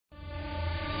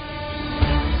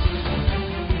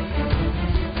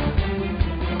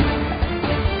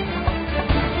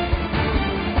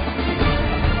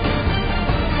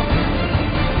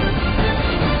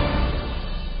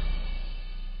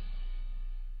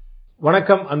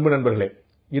வணக்கம் அன்பு நண்பர்களே.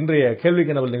 இன்றைய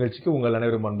கேள்விக்கென பாதில் நிகழ்ச்சிக்கு உங்கள்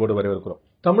அனைவரும் அன்போடு வரவேற்கிறோம்.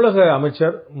 தமிழக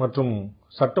அமைச்சர் மற்றும்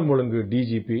சட்டம் ஒழுங்கு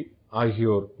டிஜிபி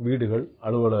ஆகியோர் வீடுகள்,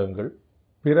 அலுவலகங்கள்,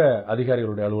 பிற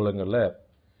அதிகாரிகளுடைய அலுவலகங்கள்ல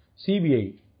சிபிஐ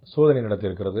சோதனை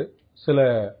நடத்தியிருக்கிறது. சில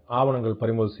ஆவணங்கள்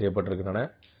பறிமுதல் செய்யப்பட்டிருக்கின்றன,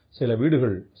 சில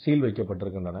வீடுகள் சீல்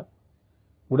வைக்கப்பட்டிருக்கின்றன.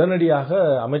 உடனடியாக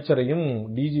அமைச்சரையும்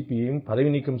டிஜிபியையும் பதவி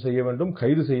நீக்கம் செய்ய வேண்டும்,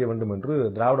 கைது செய்ய வேண்டும் என்று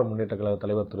திராவிட முன்னேற்ற கழக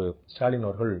தலைவர் திரு ஸ்டாலின்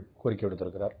அவர்கள் கோரிக்கை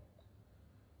விடுத்திருக்கிறார்.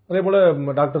 அதேபோல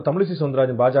டாக்டர் தமிழிசை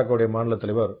சவுந்தரராஜன் பாஜகவுடைய மாநில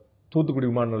தலைவர் தூத்துக்குடி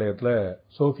விமான நிலையத்தில்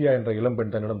சோஃபியா என்ற இளம் பெண்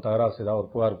தன்னிடம் தகராறு செய்த ஒரு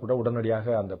புகார் கூட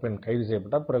உடனடியாக அந்த பெண் கைது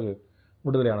செய்யப்பட்டார். பிறகு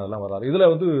விடுதலையானதெல்லாம் வராது. இதுல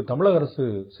தமிழக அரசு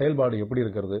செயல்பாடு எப்படி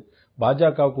இருக்கிறது?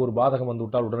 பாஜகவுக்கு ஒரு பாதகம்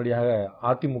வந்துவிட்டால் உடனடியாக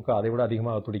அதிமுக அதை விட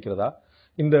அதிகமாக துடிக்கிறதா?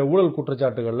 இந்த ஊழல்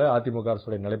குற்றச்சாட்டுகள்ல அதிமுக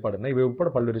அரசுடைய நிலைப்பாடு என்ன? இவை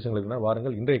உட்பட பல்வேறு விஷயங்களுக்கு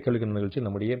வாருங்கள். இன்றைய கேள்விக்கென நிகழ்ச்சி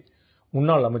நம்முடைய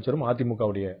முன்னாள் அமைச்சரும்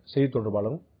அதிமுகவுடைய செய்தி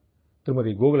தொடர்பாளரும்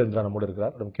திருமதி கோகுல இந்திரா நம்மோடு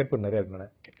இருக்கிறார். நம்ம கேட்பது நிறைய இருக்கின்றன,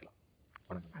 கேட்கலாம்.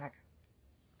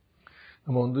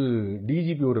 நம்ம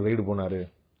டிஜிபி ஒரு ரைடு போனாரு,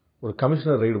 ஒரு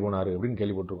கமிஷனர் ரைடு போனாரு அப்படின்னு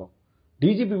கேள்விப்பட்டிருக்கோம்.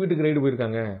 டிஜிபி வீட்டுக்கு ரைடு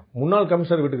போயிருக்காங்க, முன்னாள்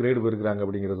கமிஷனர் வீட்டுக்கு ரைடு போயிருக்காங்க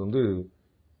அப்படிங்கிறது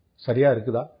சரியா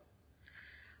இருக்குதா?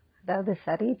 அதாவது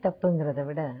சரி தப்புங்கிறத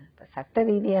விட சட்ட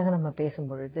ரீதியாக நம்ம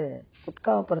பேசும்பொழுது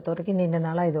குட்காவை பொறுத்த வரைக்கும் நீண்ட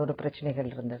நாளா இது ஒரு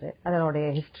பிரச்சனைகள் இருந்தது. அதனுடைய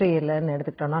ஹிஸ்டரி இல்லைன்னு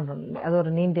எடுத்துக்கிட்டோம்னா அது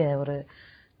ஒரு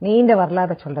நீண்ட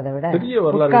வரலாறு சொல்றதை விட பெரிய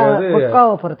வரலாறு.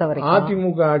 குட்காவை பொறுத்த வரைக்கும்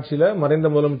அதிமுக ஆட்சியில மறைந்த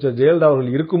முதலமைச்சர் ஜெயலலிதா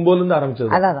அவர்கள் இருக்கும் போது ஆரம்பிச்சது.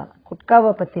 அதான்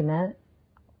குட்காவை பத்தின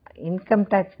இன்கம்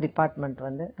டாக்ஸ்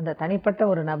டிபார்ட்மெண்ட் அந்த தனிப்பட்ட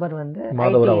ஒரு நபர்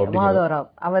மாதவராவ்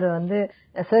அவர்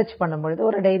சர்ச் பண்ணும்பொழுது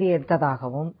ஒரு டைரி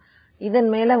எடுத்ததாகவும் இதன்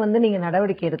மேல நீங்க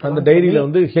நடவடிக்கை எடுக்க அந்த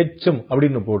டைரியில ஹெச்எம்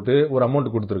அப்படின்னு போட்டு ஒரு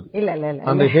அமௌண்ட் கொடுத்திருக்கு. இல்ல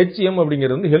அந்த ஹெச்எம்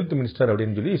அப்படிங்கிறது ஹெல்த் மினிஸ்டர்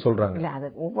அப்படின்னு சொல்லி சொல்றாங்க. இல்ல அது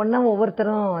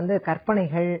ஒவ்வொருத்தரும்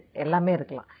கற்பனைகள் எல்லாமே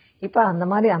இருக்கலாம். இப்ப அந்த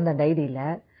மாதிரி அந்த டைரியில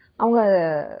அவங்க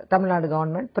தமிழ்நாடு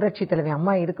கவர்மெண்ட் புரட்சி தலைவி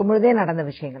அம்மா இருக்கும் பொழுதே நடந்த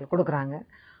விஷயங்கள் கொடுக்கறாங்க.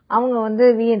 அவங்க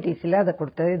விஎன்டிசில அதை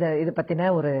கொடுத்து இது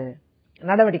பத்தின ஒரு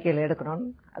நடவடிக்கைகள் எடுக்கணும்.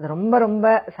 அது ரொம்ப ரொம்ப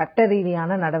சட்ட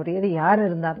ரீதியான நடவடிக்கை. யாரு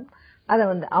இருந்தாலும் அதை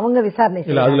அவங்க விசாரணை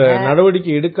அதுல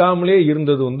நடவடிக்கை எடுக்காமலே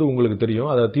இருந்தது உங்களுக்கு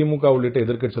தெரியும். அதை திமுக உள்ளிட்ட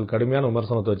எதிர்க்கட்சிகள் கடுமையான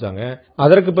விமர்சனத்தை வச்சாங்க.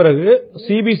 அதற்கு பிறகு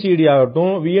சிபிசிஐடி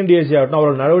ஆகட்டும், விஎன்டிஎஸ்சி ஆகட்டும்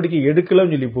அவர்கள் நடவடிக்கை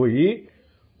எடுக்கலன்னு சொல்லி போய்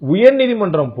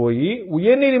உயர்நீதிமன்றம்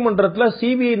உயர்நீதிமன்றத்துல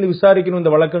சிபிஐ விசாரிக்கணும்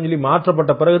இந்த வழக்கம் சொல்லி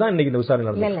மாற்றப்பட்ட பிறகுதான் இன்னைக்கு இந்த விசாரணை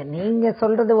நடந்தது. இல்ல நீங்க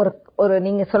சொல்றது ஒரு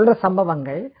நீங்க சொல்ற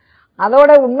சம்பவங்கள்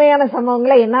அதோட உண்மையான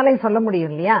சம்பவங்களை என்னாலையும் சொல்ல முடியும்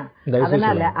இல்லையா?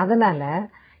 அதனால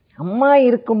அம்மா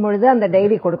இருக்கும் பொழுது அந்த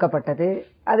டைரி கொடுக்கப்பட்டது,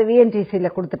 அது விஎன்டிசில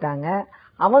கொடுத்துட்டாங்க.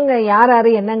 அவங்க யாரு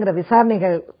என்னங்கிற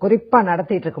விசாரணைகள் குறிப்பா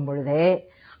நடத்திட்டு இருக்கும் பொழுதே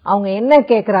அவங்க என்ன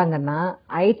கேக்குறாங்கன்னா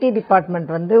ஐடி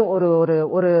டிபார்ட்மெண்ட்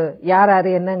ஒரு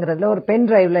யாரு என்னங்கிறதுல ஒரு பென்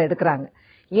டிரைவ்ல எடுக்கிறாங்க.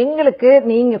 எங்களுக்கு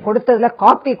நீங்க கொடுத்ததுல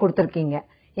காப்பி கொடுத்திருக்கீங்க,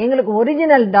 எங்களுக்கு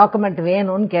ஒரிஜினல் டாக்குமெண்ட்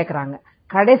வேணும்னு கேக்குறாங்க.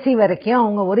 கடைசி வரைக்கும்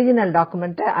அவங்க ஒரிஜினல்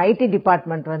டாக்குமெண்ட் ஐடி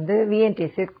டிபார்ட்மெண்ட்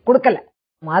விஎன்டிசி கொடுக்கல.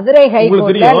 மதுரை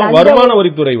ஹைகோர்ட்ல வருமான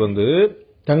வரித்துறை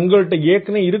தங்கள்கிட்ட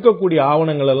ஏற்கனவே இருக்கக்கூடிய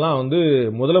ஆவணங்கள் எல்லாம்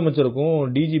முதலமைச்சருக்கும்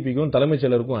டிஜிபிக்கும் தலைமைச்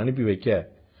செயலருக்கும் அனுப்பி வைக்க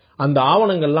அந்த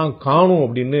ஆவணங்கள்லாம் காணும்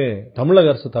அப்படின்னு தமிழக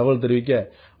அரசு தகவல் தெரிவிக்க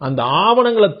அந்த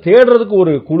ஆவணங்களை தேடுறதுக்கு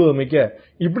ஒரு குழு அமைக்க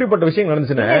இப்படிப்பட்ட விஷயம்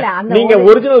நடந்துச்சுன்னா நீங்க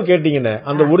ஒரிஜினல் கேட்டீங்கன்னா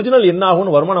அந்த ஒரிஜினல் என்ன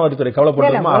ஆகும்னு வருமான வரித்துறை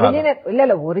கவலைப்படுமா?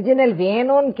 இல்ல ஒரிஜினல்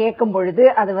வேணும்னு கேட்கும் பொழுது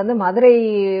அது மதுரை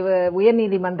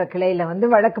உயர்நீதிமன்ற கிளையில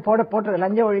வழக்கு போட்டு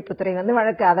லஞ்ச ஒழிப்புத்துறை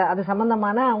வழக்கு அது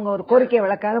சம்பந்தமான அவங்க ஒரு கோரிக்கை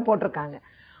வழக்காக போட்டிருக்காங்க.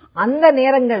 அந்த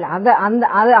நேரங்கள்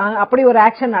அப்படி ஒரு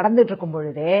ஆக்ஷன் நடந்துட்டு இருக்கும்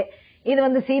பொழுதே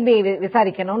இது சிபிஐ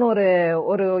விசாரிக்கணும்னு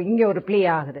இங்க ஒரு பிளே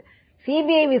ஆகுது.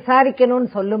 சிபிஐ விசாரிக்கணும்னு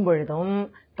சொல்லும் பொழுதும்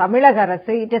தமிழக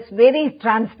அரசு இட் இஸ் வெரி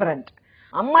டிரான்ஸ்பரண்ட்.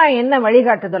 அம்மா என்ன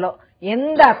வழிகாட்டுதலோ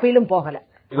எந்த அப்பீலும் போகல.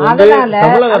 அதனால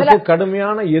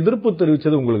கடுமையான எதிர்ப்பு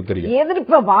தெரிவிச்சது உங்களுக்கு தெரியும்.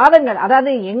 எதிர்ப்பு வாதங்கள்,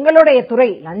 அதாவது எங்களுடைய துறை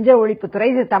லஞ்ச ஒழிப்பு துறை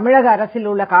தமிழக அரசில்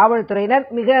உள்ள காவல்துறையினர்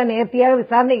மிக நேர்த்தியாக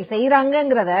விசாரணை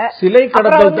செய்யறாங்கிறத சிலை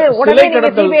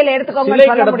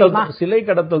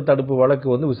கடத்தல் தடுப்பு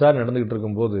வழக்கு விசாரணை நடந்துகிட்டு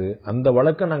இருக்கும் போது அந்த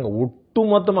வழக்கை நாங்க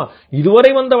ஒட்டுமொத்தமா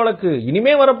இதுவரை வந்த வழக்கு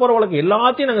இனிமே வரப்போற வழக்கு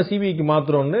எல்லாத்தையும் நாங்க சிபிஐக்கு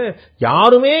மாத்துறோம்னு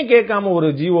யாருமே கேட்காம ஒரு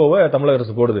ஜிஓவை தமிழக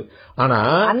அரசு போடுது. ஆனா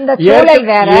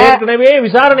ஏற்கனவே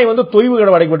விசாரணை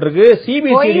தொய்வு அடைக்கப்பட்டிருக்கு.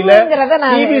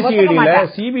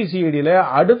 சிபிசிஐடியில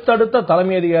அடுத்தடுத்த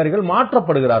தலைமை அதிகாரிகள்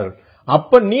மாற்றப்படுகிறார்கள்.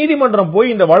 அப்ப நீதிமன்றம்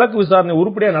போய் இந்த வழக்கு விசாரணை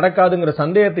உருப்படியா நடக்காதுங்கிற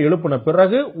சந்தேகத்தை எழுப்பின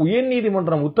பிறகு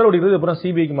உயர்நீதிமன்றம் உத்தரவிடுகிறது, அப்புறம்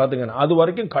சிபிஐக்கு மாத்துங்க. அது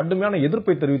வரைக்கும் கடுமையான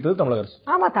எதிர்ப்பை தெரிவித்தது தமிழக அரசு.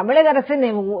 ஆமா, தமிழக அரசு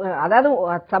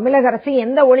தமிழக அரசு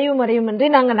எந்த ஒளிவு மறையும் என்று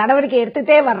நாங்க நடவடிக்கை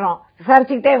எடுத்துட்டே வர்றோம்,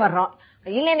 விசாரிச்சுக்கிட்டே வர்றோம்.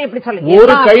 இல்லன்னு எப்படி சொல்லுங்க?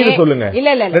 ஒரு கைது சொல்லுங்க.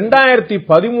 இல்ல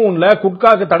 2013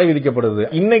 குட்காக்கு தடை விதிக்கப்படுது.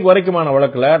 இன்னைக்கு வரைக்குமான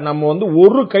வழக்குல நம்ம வந்து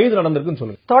ஒரு கைது நடந்திருக்குன்னு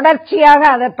சொல்லுங்க. தொடர்ச்சியாக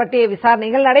அதை பற்றிய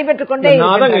விசாரணைகள் நடைபெற்றுக் கொண்டே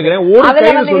நான் தான் கேக்குறேன். ஒரு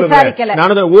கைது சொல்லுங்க.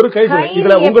 நான் ஒரு கைது சொல்லுங்க.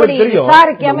 இதுல உங்களுக்கு தெரியும்,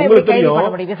 விசாரிக்காம எப்படி கைது பண்ண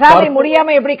முடியும்? விசாரணை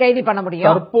முடியாம எப்படி கைது பண்ண முடியும்?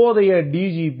 தற்போதைய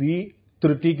டிஜிபி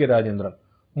திரு டி.கே. ராஜேந்திரன்,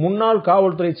 முன்னாள்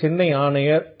காவல்துறை சென்னை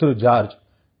ஆணையர் திரு ஜார்ஜ்,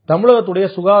 தமிழகத்துடைய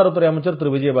சுகாதாரத்துறை அமைச்சர்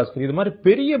திரு விஜயபாஸ்கர், இது மாதிரி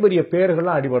பெரிய பெரிய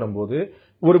பெயர்கள்லாம் அடிபடும் போது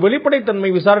ஒரு வெளிப்படைத்தன்மை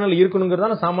விசாரணையில்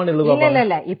இருக்கணுங்கிறதான சாமானிய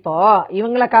இல்ல. இப்போ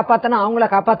இவங்களை காப்பாத்தணும் அவங்கள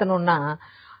காப்பாத்தணும்னா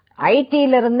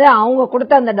ஐடில இருந்து அவங்க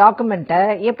கொடுத்த அந்த டாக்குமெண்ட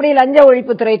எப்படி லஞ்ச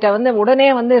ஒழிப்புத்துறையிட்ட வந்து உடனே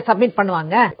வந்து சப்மிட்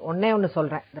பண்ணுவாங்க? ஒன்னு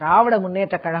சொல்றேன், திராவிட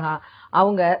முன்னேற்ற கழகம்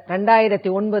அவங்க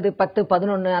 2009, 10,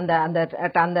 11 அந்த அந்த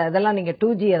அந்த இதெல்லாம் நீங்க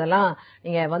 2G அதெல்லாம்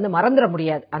நீங்க வந்து மறந்துட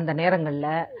முடியாது. அந்த நேரங்கள்ல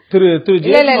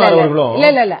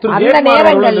அந்த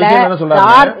நேரங்கள்ல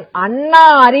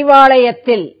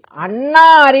அண்ணா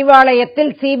அறிவாலயத்தில்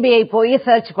சிபிஐ போய்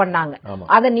சர்ச் பண்ணாங்க.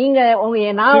 அத நீங்க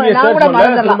உங்களுடைய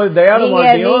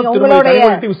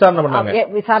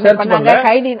விசாரணை பண்ணாங்க.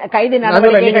 கைது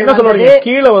நடவடிக்கைகள்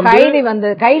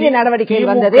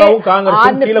வந்தது.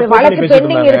 வழக்கு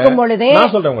பெண்டிங் இருக்கும் பொழுதே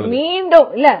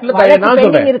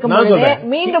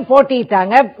மீண்டும்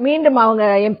போட்டிட்டாங்க. மீண்டும் அவங்க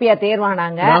எம்பியா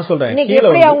தேர்வானாங்க. இன்னைக்கு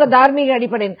எப்படி அவங்க தார்மீக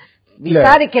அடிப்படை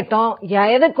விசாரிக்கட்டும்,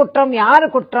 எது குற்றம், யாரு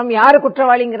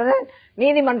குற்றவாளிங்கிறத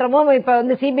நீதிமன்றமும் இப்ப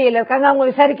வந்து சிபிஐல இருக்காங்க, அவங்க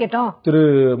விசாரிக்கட்டும். திரு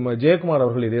ஜெயக்குமார்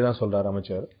அவர்கள் இதேதான் சொல்றாரு.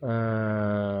 அமைச்சர்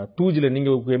 2Gல நீங்க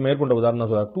மேற்கொண்ட உதாரணம்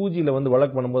சொல்றாரு. 2Gல வந்து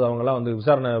வழக்கு பண்ணும்போது அவங்க எல்லாம் வந்து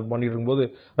விசாரணை பண்ணிட்டு இருக்கும்போது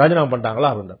ராஜினாமா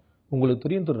பண்ணிட்டாங்களா அப்படின்னா, உங்களுக்கு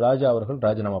தெரியும் திரு ராஜா அவர்கள்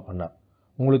ராஜினாமா பண்ணார்,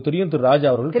 உங்களுக்கு தெரியும் திரு ராஜா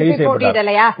அவர்கள் கைது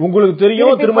செய்யப்பட்டார், உங்களுக்கு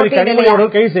தெரியும் திருமதி கனிமொழி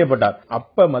அவர்கள் கைது செய்யப்பட்டார்.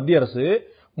 அப்ப மத்திய அரசு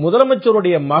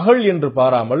முதலமைச்சருடைய மகள் என்று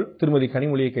பாராமல் திருமதி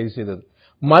கனிமொழியை கைது செய்தது.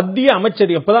 மத்திய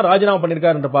அமைச்சர் எப்பதான் ராஜினாமா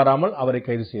பண்ணிருக்கார் என்று பாராமல் அவரை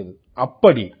கைது செய்தது.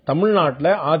 அப்படி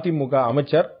தமிழ்நாட்டில் அதிமுக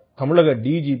அமைச்சர், தமிழக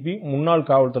டிஜிபி, முன்னாள்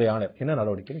காவல்துறை ஆணையர் என்ன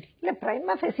நடவடிக்கை? இல்ல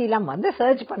பிரைமா ஃபேசி எல்லாம் வந்து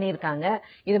சர்ச் பண்ணிருக்காங்க.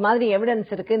 இது மாதிரி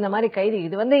எவிடன்ஸ் இருக்கு, இந்த மாதிரி கைது,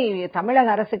 இது வந்து தமிழக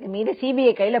அரசுக்கு மீது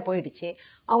சிபிஐ கையில போயிடுச்சு.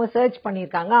 அவங்க சர்ச்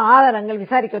பண்ணிருக்காங்க, ஆதாரங்கள்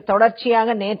விசாரிக்க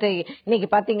தொடர்ச்சியாக நேற்று இன்னைக்கு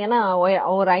பாத்தீங்கன்னா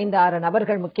ஒரு 5-6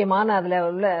 நபர்கள் முக்கியமான அதுல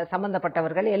உள்ள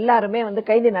சம்பந்தப்பட்டவர்கள் எல்லாருமே வந்து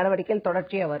கைது நடவடிக்கைகள்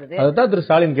தொடர்ச்சியா வருது. அதுதான் திரு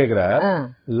ஸ்டாலின் கேக்குறார்,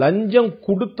 லஞ்சம்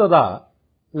கொடுத்ததா,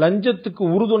 லஞ்சத்துக்கு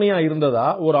உறுதுணையா இருந்ததா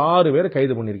ஒரு 6 பேர்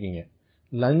கைது பண்ணிருக்கீங்க,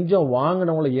 லஞ்சம்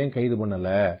வாங்கினவங்களை ஏன் கைது பண்ணல?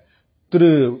 திரு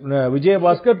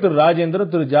விஜயபாஸ்கர், திரு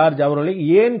ராஜேந்திரன், திரு ஜார்ஜ் அவர்களை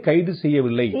ஏன் கைது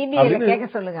செய்யவில்லை? கேட்க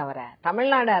சொல்லுங்க அவரை.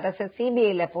 தமிழ்நாடு அரசு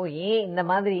சிபிஐல போய் இந்த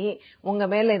மாதிரி உங்க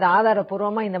மேல இது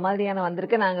ஆதாரப்பூர்வமா இந்த மாதிரியான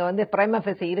வந்திருக்கு, நாங்க வந்து பிரைமா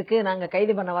ஃபேசி இருக்கு, நாங்க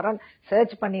கைது பண்ண வரோம்,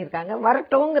 சர்ச் பண்ணிருக்காங்க,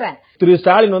 வரட்டும்ங்கிறேன். திரு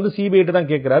ஸ்டாலின் வந்து சிபிஐ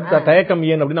தான் கேட்கிறார், தயக்கம்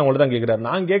ஏன் அப்படின்னு அவங்கள்ட்ட தான் கேட்கிறார்.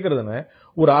 நான் கேட்கறதுன்னு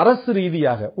ஒரு அரசு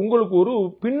ரீதியாக உங்களுக்கு ஒரு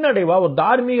பின்னடைவா, ஒரு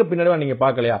தார்மீக பின்னடைவா நீங்க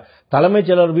பாக்கலையா? தலைமைச்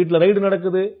செயலர் வீட்டுல ரைடு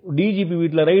நடக்குது, டிஜிபி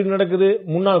வீட்டுல ரைடு நடக்குது,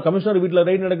 முன்னாள் கமிஷனர் வீட்டுல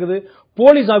ரைடு நடக்குது,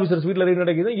 போலீஸ் ஆபீசர்ஸ் வீட்டுல ரைடு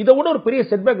நடக்குது. இதை விட ஒரு பெரிய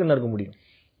செட்பேக் என்ன இருக்க முடியும்?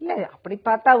 இல்ல அப்படி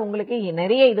பார்த்தா உங்களுக்கு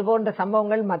நிறைய இது போன்ற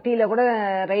சம்பவங்கள் மத்தியில கூட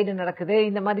ரைடு நடக்குது,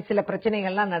 இந்த மாதிரி சில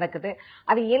பிரச்சனைகள்லாம் நடக்குது.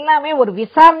 அது எல்லாமே ஒரு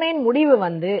விசாரணையின் முடிவு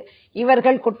வந்து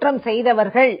இவர்கள் குற்றம்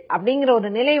செய்தவர்கள் அப்படிங்கிற ஒரு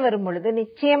நிலை வரும் பொழுது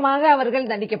நிச்சயமாக அவர்கள்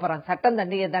தண்டிக்கப்படுறாங்க, சட்டம்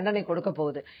தண்டனை கொடுக்க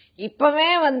போகுது.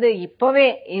 இப்பவே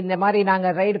இந்த மாதிரி நாங்க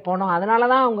ரைடு போனோம்,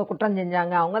 அதனாலதான் அவங்க குற்றம்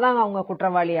செஞ்சாங்க, அவங்கதான் அவங்க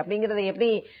குற்றவாளி அப்படிங்கறத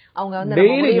எப்படி அவங்க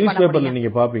வந்து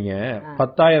நீங்க பாப்பீங்க.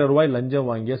 10,000 ரூபாய் லஞ்சம்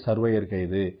வாங்கிய சர்வேயர்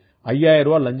கைது, 5,000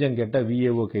 ரூபாய் லஞ்சம் கேட்ட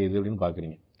விஏஓ கைது அப்படின்னு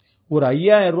பாக்குறீங்க. ஒரு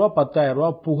 5,000 ரூபாய் 10,000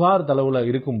 ரூபாய் புகார் தளவுல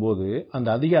இருக்கும்போது அந்த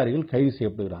அதிகாரிகள் கைது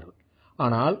செய்யப்படுகிறார்கள்.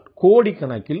 ஆனால்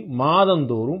கோடிக்கணக்கில்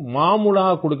மாதந்தோறும்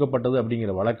மாமூலாக கொடுக்கப்பட்டது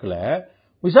அப்படிங்கிற வழக்குல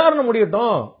விசாரணை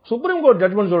முடியட்டும், சுப்ரீம் கோர்ட்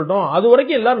ஜட்மெண்ட் சொல்லட்டும், அது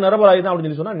வரைக்கும் எல்லாரும் நிரபராதி தான்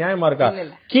அப்படின்னு சொன்னா நியாயமா இருக்கா?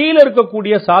 கீழே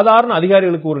இருக்கக்கூடிய சாதாரண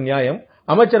அதிகாரிகளுக்கு ஒரு நியாயம்,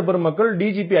 அமைச்சர் பெருமக்கள்,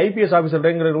 டிஜிபி, ஐபிஎஸ் ஆபீசர்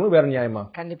வேற நியாயமா?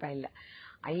 கண்டிப்பா இல்ல.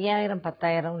 5,000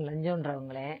 10,000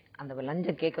 லஞ்சம்ன்றவங்களே, அந்த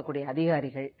லஞ்சம் கேட்கக்கூடிய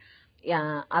அதிகாரிகள்,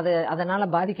 அதனால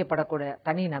பாதிக்கப்படக்கூடிய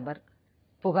தனிநபர்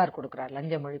புகார் கொடுக்கிறார்,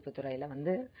 லஞ்ச ஒழிப்புத்துறையில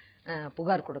வந்து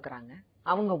புகார் கொடுக்கறாங்க.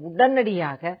 அவங்க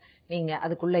உடனடியாக நீங்க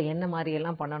அதுக்குள்ள என்ன மாதிரி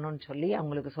எல்லாம் பண்ணணும்னு சொல்லி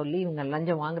அவங்களுக்கு சொல்லி, இவங்க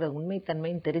லஞ்சம் வாங்குறது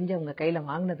உண்மைத்தன்மைன்னு தெரிஞ்சு அவங்க கையில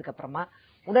வாங்கினதுக்கு அப்புறமா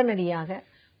உடனடியாக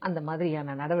அந்த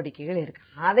மாதிரியான நடவடிக்கைகள் இருக்கு.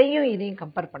 அதையும் இதையும்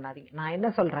கம்பேர் பண்ணாதீங்க. நான் என்ன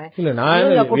சொல்றேன்,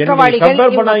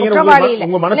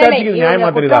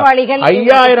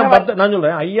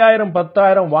 5,000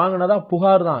 10,000 வாங்கினதா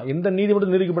புகார் தான் எந்த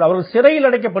நீதிமன்றம் நிரூபிக்கப்பட, அவர்கள் சிறையில்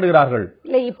அடைக்கப்படுகிறார்கள்.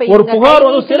 ஒரு புகார்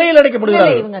வந்து சிறையில்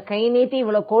அடைக்கப்படுகிறார்கள். இவங்க கை நீட்டி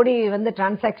இவ்வளவு கோடி வந்து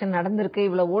டிரான்சாக்சன் நடந்திருக்கு,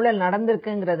 இவ்வளவு ஊழல்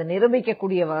நடந்திருக்குங்கிறத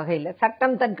நிரூபிக்கக்கூடிய வகையில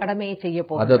சட்டம் தன் கடமையை செய்ய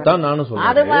போகுது. அதைத்தான் நானும் சொல்றேன்.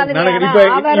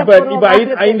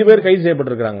 5 பேர் கைது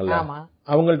செய்யப்பட்டிருக்காங்கல்ல,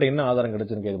 அவங்கள்ட்ட என்ன ஆதாரம்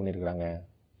கிடைச்சுன்னு கைது பண்ணிருக்காங்க?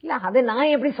 இல்ல அது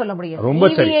நான் எப்படி சொல்ல முடியும்? ரொம்ப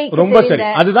சரி, ரொம்ப சரி.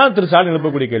 அதுதான் திரு ஸ்டாலின்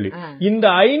எழுப்பக்கூடிய கேள்வி. இந்த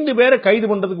 5 பேரை கைது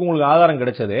பண்றதுக்கு உங்களுக்கு ஆதாரம்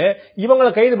கிடைச்சது,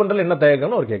 இவங்களை கைது பண்றதுல என்ன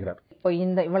தயக்கம்னு அவர் கேட்கிறார். இப்போ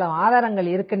இவ்வளவு ஆதாரங்கள்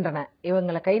இருக்கின்றன,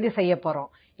 இவங்களை கைது செய்ய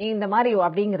போறோம் இந்த மாதிரி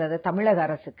அப்படிங்கறது தமிழக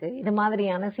அரசுக்கு இது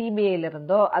மாதிரியான சிபிஐல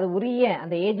இருந்தோ அது உரிய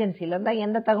அந்த ஏஜென்சில இருந்தா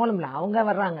எந்த தகவலும் இல்ல. அவங்க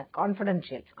வர்றாங்க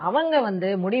கான்பிடென்ஷியல்,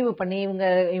 அவங்க முடிவு பண்ணி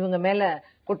இவங்க மேல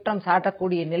குற்றம்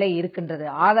சாட்டக்கூடிய நிலை இருக்கின்றது,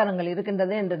 ஆதாரங்கள்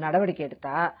இருக்கின்றது என்று நடவடிக்கை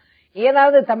எடுத்தா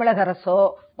ஏதாவது தமிழக அரசோ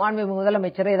மாண்புமிகு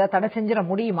முதலமைச்சரோ ஏதாவது தடை செஞ்சிட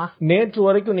முடியுமா? நேற்று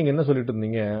வரைக்கும் நீங்க என்ன சொல்லிட்டு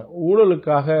இருந்தீங்க,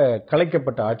 ஊழலுக்காக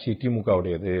கலைக்கப்பட்ட ஆட்சி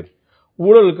திமுகவுடையது,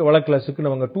 ஊழலுக்கு வழக்குல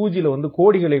சிக்கினவங்க 2Gல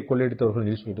கோடிகளை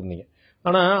கொள்ளையடித்தவர்கள் சொல்லிட்டு இருந்தீங்க.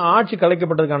 ஆனா ஆட்சி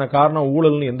கலைக்கப்பட்டதுக்கான காரணம்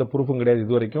ஊழல்னு எந்த ப்ரூஃபும் கிடையாது.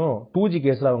 இது வரைக்கும் 2G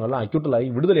கேஸ்ல அவங்க எல்லாம் அக்யூட்டல் ஆகி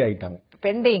விடுதலை ஆயிட்டாங்க.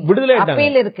 விடுதலை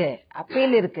அப்பீல்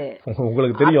இருக்கு.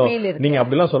 உங்களுக்கு தெரியும், நீங்க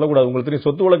அப்படிலாம் சொல்லக்கூடாது. உங்களுக்கு தெரியும்,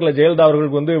 சொத்து வழக்குல ஜெயலலிதா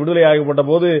அவர்களுக்கு விடுதலை ஆகப்பட்ட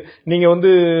போது நீங்க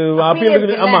அப்பீல்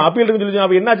இருக்கு.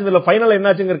 அப்ப என்னாச்சு, இதுல ஃபைனல்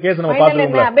என்னாச்சுங்கிற கேஸ் நம்ம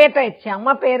பாத்துருக்கோம்.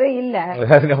 அம்மா பேரு இல்ல,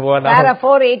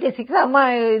 486 அம்மா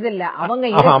இது இல்ல, அவங்க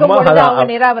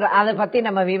நிராபரம். அதை பத்தி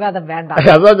நம்ம விவாதம்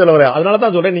வேண்டாம். அதான் சொல்ல வரேன்,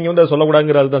 அதனாலதான் சொல்றேன் நீங்க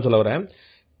சொல்லக்கூடாதுங்கிறதுதான் சொல்ல வரேன்.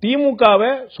 திமுகவை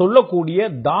சொல்லக்கூடிய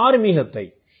தார்மீகத்தை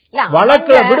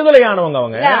வழக்குல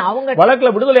விடுதலையானவங்க, வழக்குல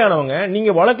விடுதலையானவங்க,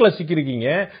 நீங்க வழக்குல சிக்கிருக்கீங்க.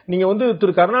 நீங்க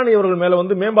திரு கருணாநிதி அவர்கள் மேல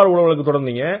மேம்பாடு வழக்கு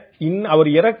தொடர்ந்தீங்க. அவர்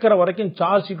இறக்குற வரைக்கும்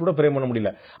சார்ஜ் ஷீட் கூட பிரேம் பண்ண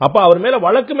முடியல. அப்ப அவர் மேல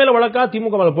வழக்கா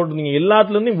திமுக மேல போட்டுருந்தீங்க,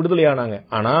 எல்லாத்துல இருந்தும் விடுதலையானாங்க.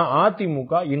 ஆனா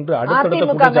அதிமுக இன்று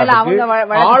அடுத்தடுத்த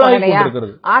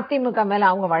ஆளாகிறது. அதிமுக மேல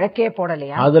அவங்க வழக்கே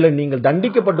போடலையா? அதுல நீங்கள்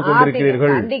தண்டிக்கப்பட்டு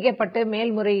கொண்டிருக்கிறீர்கள். தண்டிக்கப்பட்டு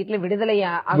மேல்முறையீட்டுல விடுதலை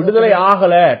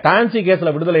ஆகல, டான்சி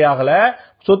கேஸ்ல விடுதலை ஆகல,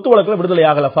 சொத்து வழக்குல விடுதலை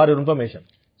ஆகல. ஃபார் யுவர் இன்ஃபர்மேஷன்,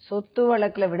 சொத்து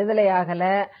வழக்குல விடுதலை ஆகல,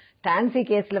 டான்சி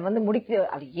கேஸ்ல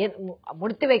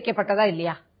முடித்து வைக்கப்பட்டதா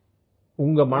இல்லையா?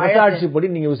 உங்க மனசாட்சிப்படி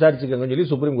நீங்க விசாரிச்சுக்கங்க சொல்லி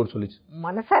சுப்ரீம் கோர்ட் சொல்லிச்சு.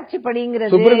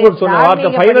 மனசாட்சிப்படிங்கிறது சுப்ரீம் கோர்ட் சொன்ன வார்த்தை,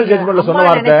 ஃபைனல் ஜட்ஜ்மென்ட்ல சொன்ன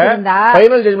வார்த்தை,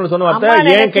 ஃபைனல் ஜட்ஜ்மென்ட்ல சொன்ன வார்த்தை,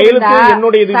 என் கையெழுத்து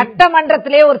என்னுடைய இது.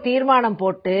 சட்டமன்றத்திலே ஒரு தீர்மானம்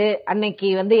போட்டு அன்னைக்கு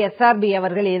SRB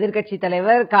அவர்கள் எதிர்க்கட்சி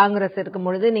தலைவர் காங்கிரஸ் இருக்கும்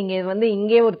பொழுது நீங்க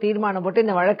இங்கே ஒரு தீர்மானம் போட்டு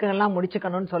இந்த வழக்குகள் எல்லாம்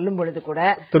முடிச்சுக்கணும்னு சொல்லும் பொழுது கூட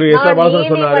திரு எஸ் ஆர் பாலசன்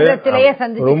சொன்னாரு,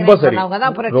 ரொம்ப சரி,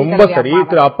 ரொம்ப சரி.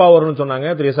 திரு அப்பா அவர்கள்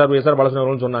சொன்னாங்க, திரு எஸ் ஆர் பாலசன்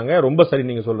அவர்கள் சொன்னாங்க, ரொம்ப சரி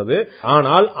நீங்க சொல்றது.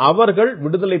 ஆனால் அவர்கள்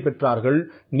விடுதலை பெற்றார்கள்,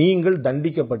 நீங்கள்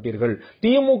தண்டிக்கப்பட்டீர்கள்.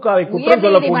 திமுகவை குற்றம்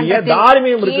சொல்லக்கூடிய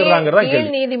தார்மீகம் இருக்கிறாங்க.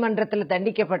 நீதிமன்றத்தில்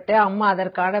தண்டிக்கப்பட்டு அம்மா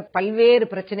அதற்கான பல்வேறு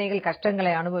பிரச்சனைகள்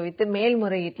கஷ்டங்களை அனுபவித்து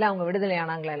மேல்முறையீட்டுல அவங்க விடுதலை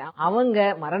ஆனாங்களா? அவங்க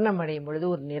மரணம் அடையும் பொழுது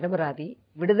ஒரு நிரபராதி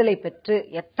விடுதலை பெற்று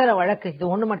எத்தனை வழக்கு,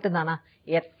 இது ஒண்ணு மட்டும்தானா?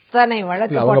 எத்தனை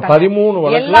வழக்கு? 13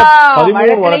 வழக்குல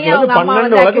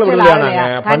 12 வழக்குல விடுதலை ஆனாங்க.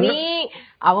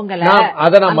 அவங்கள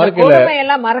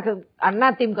எல்லாம்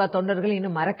அதிமுக தொண்டர்கள்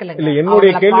இன்னும் மறக்கல.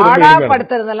 என்னுடைய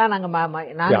கேள்விப்படுத்துறதெல்லாம்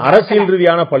அரசியல்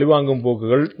ரீதியான பழிவாங்கும்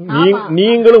போக்குகள்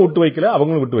நீங்களும் விட்டு வைக்கல,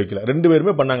 அவங்களும் விட்டு வைக்கல, 2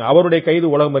 பேருமே பண்ணாங்க. அவருடைய கைது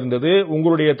உலகம் இருந்தது,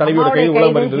 உங்களுடைய தலைவியோட கைது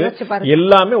உலகம் இருந்தது,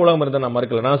 எல்லாமே உலகம் இருந்தது. நான்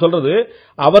மறக்கல. நான் சொல்றது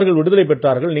அவர்கள் விடுதலை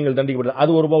பெற்றார்கள், நீங்கள் தண்டிக்கப்பட்ட,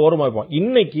 அது ஒரு ஓரமா.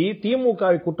 இன்னைக்கு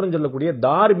திமுக குற்றம் சொல்லக்கூடிய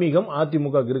தார்மீகம்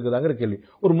அதிமுக இருக்குதாங்கிற கேள்வி,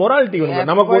 ஒரு மொராலிட்டி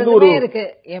நமக்கு ஒரு இருக்கு.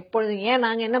 எப்பொழுது ஏன்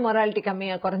நாங்க என்ன மொராலிட்டி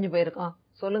கம்மியா குறைஞ்சு போயிருக்கோம்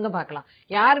சொல்லுங்க பாக்கலாம்.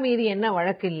 யார் மீது என்ன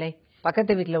வழக்கு இல்லை?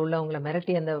 பக்கத்து வீட்டுல உள்ளவங்களை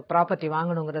மிரட்டி அந்த ப்ராப்பர்ட்டி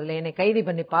வாங்கணுங்கிறதுல என்னை கைது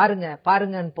பண்ணி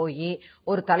பாருங்கன்னு போய்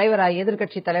ஒரு தலைவரா,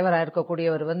 எதிர்கட்சி தலைவரா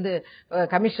இருக்கக்கூடியவர்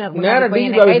கமிஷனர்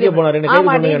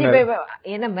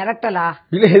என்ன மிரட்டலா?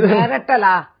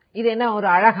 இது என்ன ஒரு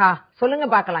அழகா? சொல்லுங்க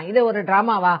பாக்கலாம். இது ஒரு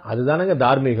டிராமாவா? அதுதானங்க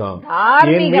தார்மீகம்.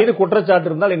 குற்றச்சாட்டு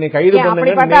இருந்தால் என்னை கைது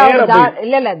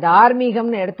இல்ல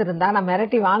தார்மீகம்னு எடுத்திருந்தா நான்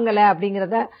மிரட்டி வாங்கல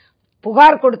அப்படிங்கறத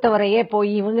புகார் கொடுத்தவரையே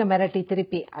போய் இவங்க மிரட்டி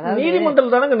திருப்பி, அதாவது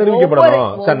நீதிமன்றத்தில் தானே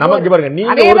நிரூபிக்கப்படும்.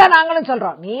 அதேதான் நாங்களும்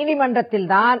சொல்றோம், நீதிமன்றத்தில்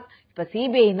தான். இப்ப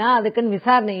சிபிஐனா அதுக்குன்னு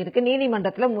விசாரணை இருக்கு,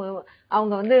 நீதிமன்றத்துல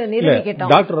அவங்க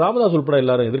நிரூபிக்கட்டும். டாக்டர் ராமதாஸ் உட்பட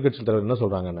எல்லாரும் எதிர்க்கட்சி தலைவர் என்ன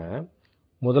சொல்றாங்கன்னா,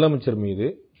 முதலமைச்சர் மீது,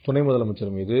 துணை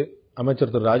முதலமைச்சர் மீது,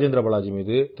 அமைச்சர் திரு ராஜேந்திர பாலாஜி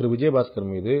மீது, திரு விஜயபாஸ்கர்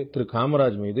மீது, திரு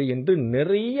காமராஜ் மீது என்று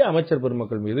நிறைய அமைச்சர்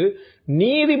பெருமக்கள் மீது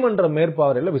நீதிமன்ற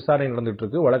மேற்பார்வையில் விசாரணை நடந்துட்டு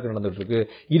இருக்கு, வழக்கு நடந்துட்டு இருக்கு.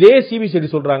 இதே சிபிசிஐடி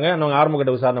சொல்றாங்க, நாங்க ஆரம்ப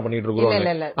கட்ட விசாரணை பண்ணிட்டு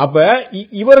இருக்கிறோம். அப்ப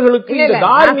இவர்களுக்கு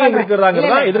தார்மீகம் இருக்கிறாங்க.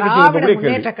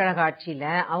 முன்னேற்ற கழக ஆட்சியில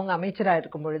அவங்க அமைச்சரா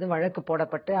இருக்கும் பொழுது வழக்கு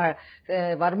போடப்பட்டு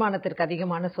வருமானத்திற்கு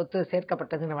அதிகமான சொத்து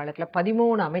சேர்க்கப்பட்டதுங்கிற வழக்குல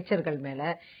 13 அமைச்சர்கள் மேல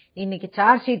இன்னைக்கு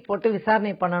சார்ஜ் ஷீட் போட்டு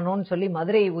விசாரணை பண்ணணும்னு சொல்லி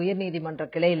மதுரை உயர்நீதிமன்ற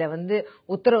கிளையில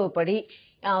உத்தரவுப்படி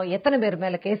எத்தனை பேர்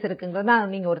மேல கேஸ் இருக்குங்கிறதா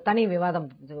நீங்க ஒரு தனி விவாதம்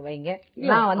வைங்க.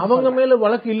 அவங்க மேல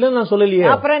வழக்கு இல்லன்னு நான் சொல்லலையே.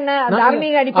 அப்புறம் என்ன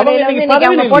தார்மீக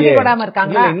அடிப்படையில போட்டி போடாம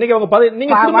இருக்காங்களா?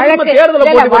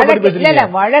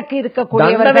 வழக்கு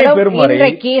இருக்கக்கூடியவர்களும்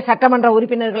இன்றைக்கு சட்டமன்ற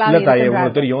உறுப்பினர்களாக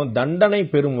தெரியும். தண்டனை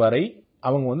பெறும் வரை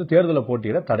அவங்க தேர்தலை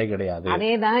போட்டியிட தடை கிடையாது.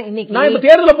 அதேதான் இன்னைக்கு நான் இப்ப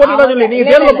தேர்தலை போட்டியிட சொல்லி நீங்க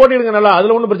தேர்தலை போட்டிடுங்க, நல்லா,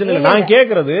 அதுல ஒண்ணும் பிரச்சனை இல்லை. நான்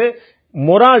கேக்குறது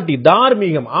மொராலிட்டி,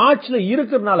 தார்மீகம் ஆட்சியில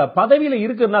இருக்கிறதுனால, பதவியில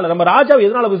இருக்கிறதுனால நம்ம ராஜாவை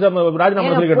எதனால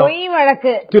ராஜினாமா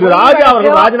சொல்லிக்கிட்டோம்? திரு ராஜா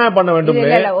அவர்கள் ராஜினாமா பண்ண வேண்டும்,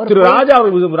 திரு ராஜா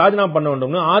அவர்கள் ராஜினாமா பண்ண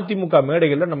வேண்டும் அதிமுக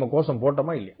மேடைகள்ல நம்ம கோஷம்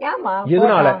போட்டோமா இல்லையா?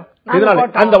 எதனால?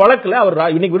 அந்த வழக்குல அவர்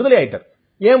இன்னைக்கு விடுதலை ஆயிட்டார்.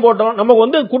 ஏன் போட்டோம்? நமக்கு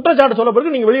வந்து குற்றச்சாட்டு சொல்ல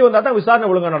பிறகு நீங்க வெளியே வந்தா தான் விசாரணை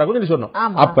ஒழுங்கா நடக்கும் சொன்னோம்.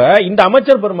 அப்ப இந்த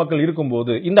அமைச்சர் பெருமக்கள்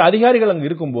இருக்கும்போது, இந்த அதிகாரிகள் அங்க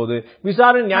இருக்கும்போது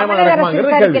விசாரணை நியாயமா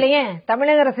நடக்குமாங்கிறது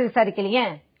தமிழக அரசு விசாரிக்கலையே,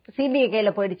 சிபிஐ கையில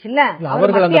போயிடுச்சு இல்ல.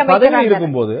 அவர்கள் அந்த பதவியில்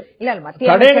இருக்கும்போது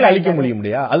தடயங்களை அளிக்க முடியும்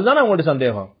இல்லையா? அதுதான் அவங்களோட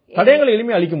சந்தேகம். தடயங்களை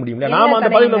எளிமையா அளிக்க முடியும். நாம அந்த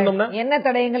பதவியில் இருந்தோம்னா என்ன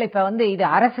தடயங்கள்? இப்ப வந்து இது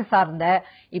அரசு சார்ந்த,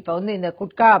 இப்ப வந்து இந்த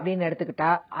குட்கா அப்படின்னு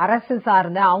எடுத்துக்கிட்டா அரசு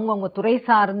சார்ந்த அவங்கவுங்க துறை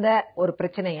சார்ந்த ஒரு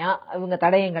பிரச்சனையா இவங்க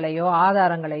தடயங்களையோ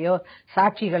ஆதாரங்களையோ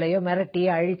சாட்சிகளையோ மிரட்டி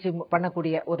அழிச்சு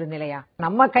பண்ணக்கூடிய ஒரு நிலையா?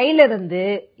 நம்ம கையில இருந்து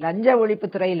லஞ்ச ஒழிப்பு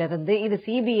துறையில இருந்து இது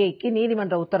சிபிஐக்கு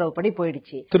நீதிமன்ற உத்தரவுப்படி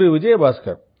போயிடுச்சு. திரு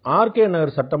விஜயபாஸ்கர், ஆர்கே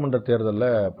நகர் சட்டமன்ற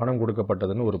தேர்தலில் பணம்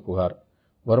கொடுக்கப்பட்டதுன்னு ஒரு புகார்.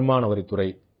 வருமான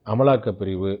வரித்துறை, அமலாக்க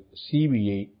பிரிவு,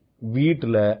 சிபிஐ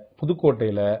வீட்டுல,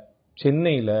 புதுக்கோட்டையில,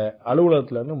 சென்னையில,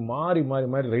 அலுவலகத்துல மாறி மாறி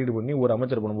மாறி ரைடு பண்ணி ஒரு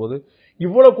அமைச்சர் பண்ணும்போது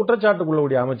இவ்வளவு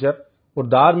குற்றச்சாட்டுக்குள்ளக்கூடிய அமைச்சர் ஒரு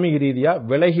தார்மீக ரீதியா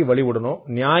விலகி வழிவிடணும்,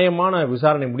 நியாயமான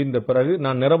விசாரணை முடிந்த பிறகு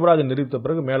நான் நிரபராதி நிரூபித்த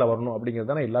பிறகு மேல வரணும்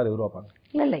அப்படிங்கறத எல்லாரும் எதிர்பார்ப்பாங்க.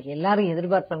 இல்ல எல்லாரும்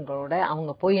எதிர்பார்ப்பங்களோட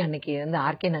அவங்க போய் அன்னைக்கு வந்து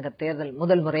ஆர்கே நகர் தேர்தல்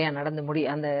முதல் முறையா நடந்து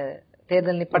அந்த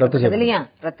தேர்தல்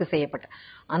ரத்து செய்யப்பட்ட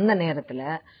அந்த நேரத்துல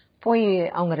போய்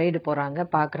அவங்க ரைடு போறாங்க,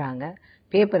 பாக்குறாங்க,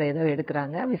 பேப்பர் ஏதோ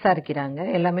எடுக்கிறாங்க, விசாரிக்கிறாங்க,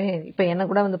 எல்லாமே. இப்ப என்ன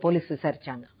கூட வந்து போலீஸ்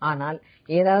விசாரிச்சாங்க. ஆனால்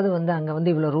ஏதாவது வந்து அங்க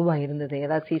வந்து இவ்வளவு ரூபாய் இருந்தது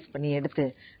ஏதாவது சீஸ் பண்ணி எடுத்து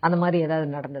அந்த மாதிரி ஏதாவது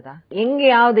நடந்ததா?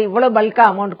 எங்கேயாவது இவ்வளவு பல்கா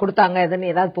அமௌண்ட் கொடுத்தாங்க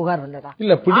ஏதாவது புகார் வந்ததா?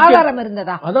 இல்ல ஆதாரம்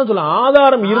இருந்ததா? அதான் சொல்ல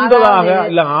ஆதாரம் இருந்ததாக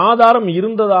இல்ல, ஆதாரம்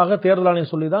இருந்ததாக தேர்தல்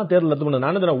ஆணையம் சொல்லிதான் தேர்தல் ரத்து பண்ணது.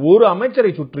 நான் ஒரு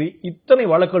அமைச்சரை சுற்றி இத்தனை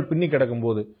வழக்குகள் பின்னி கிடக்கும்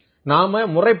போது நாம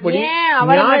முறைப்படி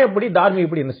நியாயப்படி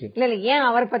தார்மீகப்படி என்ன செய்யும்? இல்ல ஏன்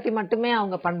அவரை பத்தி மட்டுமே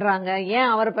அவங்க பண்றாங்க? ஏன்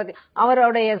அவரை பத்தி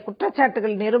அவருடைய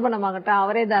குற்றச்சாட்டுகள் நிரூபணமாகட்டும்,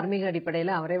 அவரே தார்மீக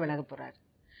அடிப்படையில அவரே விலக போறாரு.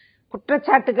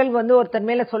 குற்றச்சாட்டுகள் வந்து ஒருத்தர்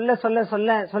மேல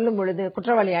சொல்லும் பொழுது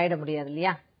குற்றவாளி ஆயிட முடியாது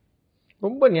இல்லையா?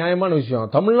 ரொம்ப நியாயமான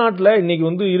விஷயம். தமிழ்நாட்டில் இன்னைக்கு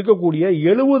வந்து இருக்கக்கூடிய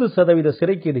 70%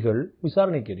 சிறைக்கைதிகள்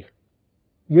விசாரணை கைதிகள்.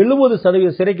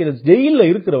 70% சிறைக்கைதிகள் ஜெயில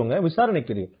இருக்கிறவங்க விசாரணை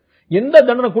கைதிகள். எந்த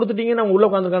தண்டனை கொடுத்துட்டீங்கன்னு அவங்க உள்ள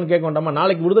உட்காந்துருக்கான்னு கேட்க வேண்டாமா?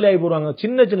 நாளைக்கு விடுதலை ஆகி போறாங்க.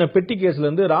 சின்ன சின்ன பெட்டி கேஸ்ல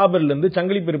இருந்து, ராபர்ல இருந்து,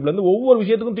 சங்கிலி பிரிப்புல இருந்து ஒவ்வொரு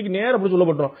விஷயத்துக்கும் தூக்கி நேரம் அப்படி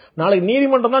சொல்லப்பட்டோம். நாளைக்கு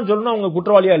நீதிமன்றம் தான் சொல்லணும் அவங்க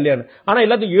குற்றவாளியா இல்லையான்னு. ஆனா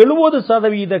எல்லாத்தையும்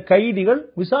 70% கைதிகள்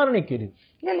விசாரணை கைதிகள்.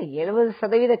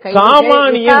 70%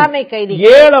 சாமானியன்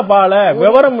ஏழபால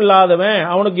விவரம் இல்லாதவன்,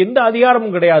 அவனுக்கு எந்த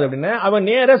அதிகாரமும் கிடையாது அப்படின்னு அவன்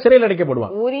நேர சிறையில்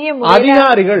அடைக்கப்படுவான்.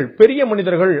 அதிகாரிகள், பெரிய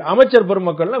மனிதர்கள், அமைச்சர்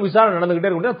பெருமக்கள் விசாரணை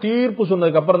நடந்துகிட்டே இருக்க, தீர்ப்பு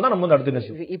சொன்னதுக்கு அப்புறம் தான் நம்ம வந்து அடுத்து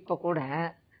என்ன? இப்ப கூட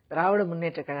திராவிட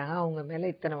முன்னேற்ற கழகம் அவங்க மேல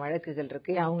இத்தனை வழக்குகள்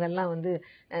இருக்கு, அவங்க எல்லாம் வந்து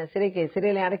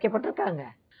சிறையில அடைக்கப்பட்டிருக்காங்க.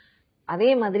 அதே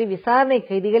மாதிரி விசாரணை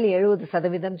கைதிகள்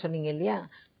 70% சொன்னீங்க இல்லையா?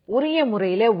 உரிய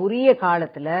முறையில உரிய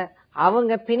காலத்துல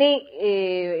அவங்க பிணை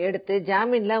எடுத்து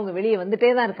ஜாமீன்ல அவங்க வெளியே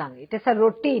வந்துட்டே தான் இருக்காங்க. It is a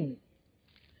routine.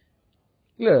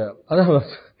 இல்ல அதான்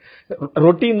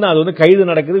ரொட்டீன் தான். அது வந்து கைது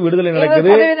நடக்குது, விடுதலை நடக்குது,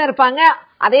 இருப்பாங்க.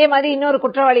 அதே மாதிரி இன்னொரு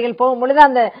குற்றவாளிகள் போகும்பொழுது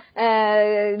அந்த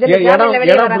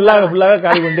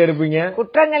காலி கொண்டே இருப்பீங்க.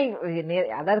 குற்றங்கள்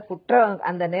அதாவது குற்றம்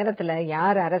அந்த நேரத்துல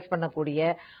யாரு அரெஸ்ட்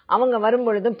பண்ணக்கூடிய அவங்க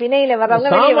வரும்பொழுதும் பிணையில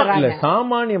வர்றவங்க.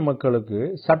 சாமானிய மக்களுக்கு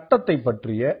சட்டத்தை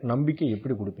பற்றிய நம்பிக்கை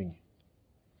எப்படி கொடுப்பீங்க?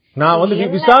 நான் வந்து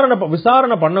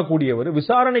விசாரணை பண்ணக்கூடியவர்,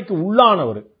 விசாரணைக்கு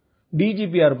உள்ளானவர்,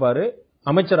 டிஜிபியா இருப்பாரு,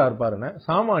 அமைச்சரா இருப்பாருன்னு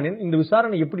சாமானியன் இந்த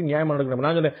விசாரணை எப்படி நியாயமா நடக்கணும்?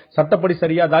 நான் சொல்ல சட்டப்படி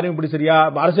சரியா, தார்மீகப்படி சரியா,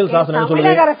 அரசியல் சாசனம்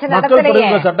சொல்லுது, மக்கள்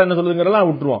பிரதிநிதி சட்டம் என்ன சொல்லுங்கிறதெல்லாம்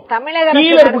விட்டுருவோம்.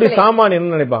 கீழே இருக்கக்கூடிய சாமானியன்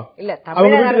என்ன நினைப்பான்?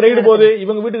 அவங்க வீட்டுக்கு ரைடு போகுது,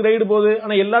 இவங்க வீட்டுக்கு ரைடு போகுது,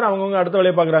 ஆனா எல்லாரும் அவங்கவுங்க அடுத்த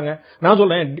வேலையை பாக்குறாங்க. நான்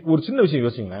சொல்றேன் ஒரு சின்ன விஷயம்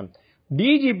யோசிங்க.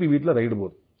 டிஜிபி வீட்டுல ரைடு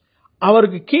போகுது,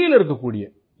 அவருக்கு கீழே இருக்கக்கூடிய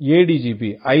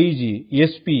ஏடிஜிபி, ஐஜி,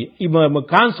 எஸ்பி,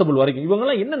 கான்ஸ்டபிள் வரைக்கும் இவங்க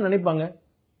எல்லாம் என்ன நினைப்பாங்க?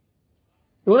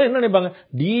 இவங்க என்ன நினைப்பாங்க?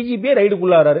 டிஜிபியே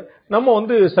ரைடுக்குள்ளாரு, நம்ம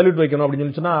வந்து சல்யூட் வைக்கணும்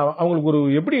அப்படின்னு சொன்னா அவங்களுக்கு ஒரு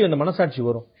எப்படி அந்த மனசாட்சி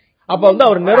வரும்? அப்ப வந்து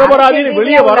அவர் நிரபராதின்னு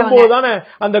வெளியே வரும்போதுதானே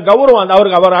அந்த கௌரவம்,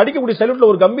 அவருக்கு அவர் அடிக்கக்கூடிய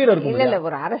சல்யூட்ல ஒரு கம்பீரம் இருக்கும். இல்ல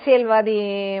ஒரு அரசியல்வாதி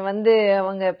வந்து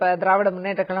அவங்க இப்ப திராவிட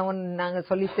முன்னேற்ற கழகம் நாங்க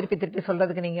சொல்லி திருப்பி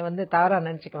சொல்றதுக்கு நீங்க வந்து தவறா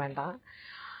நினைச்சுக்க வேண்டாம்.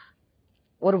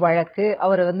 ஒரு வழக்கு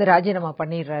அவர் வந்து ராஜினாமா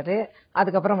பண்ணிடுறாரு,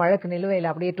 அதுக்கப்புறம் வழக்கு நிலுவையில்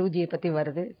அப்படியே 2G பத்தி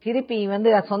வருது, திருப்பி வந்து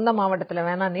சொந்த மாவட்டத்துல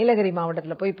வேணாம் நீலகிரி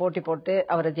மாவட்டத்துல போய் போட்டி போட்டு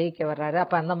அவரை ஜெயிக்க வர்றாரு.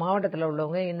 அப்ப அந்த மாவட்டத்துல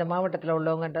உள்ளவங்க இந்த மாவட்டத்துல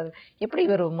உள்ளவங்கன்றது எப்படி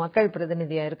இவர் மக்கள்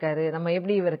பிரதிநிதியா இருக்காரு, நம்ம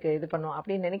எப்படி இவருக்கு இது பண்ணுவோம்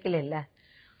அப்படின்னு நினைக்கல. இல்ல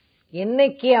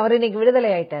என்னைக்கு அவர் இன்னைக்கு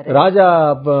விடுதலை ஆயிட்டாரு. ராஜா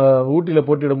ஊட்டியில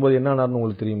போட்டியிடும் போது என்ன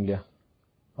உங்களுக்கு தெரியும் இல்லையா?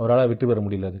 அவரால் வெற்றி பெற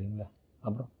முடியல தெரியுங்களா?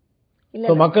 அப்புறம்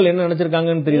மக்கள் என்ன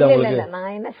நினைச்சிருக்காங்கன்னு தெரியுது.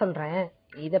 நான் என்ன சொல்றேன்,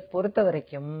 இதை பொறுத்த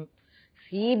வரைக்கும்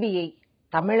சிபிஐ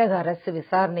தமிழக அரசு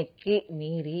விசாரணைக்கு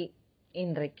மீறி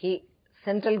இன்றைக்கு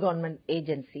சென்ட்ரல் கவர்மெண்ட்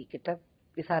ஏஜென்சி கிட்ட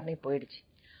விசாரணை போயிடுச்சு.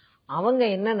 அவங்க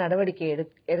என்ன நடவடிக்கை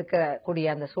எடுக்கக்கூடிய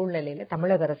அந்த சூழ்நிலையில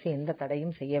தமிழக அரசு எந்த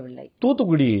தடையும் செய்யவில்லை.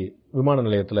 தூத்துக்குடி விமான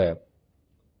நிலையத்தில்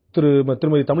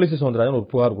திருமதி தமிழிசை சவுந்தரராஜன்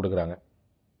ஒரு புகார் கொடுக்குறாங்க.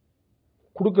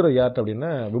 கொடுக்குற யார்கிட்ட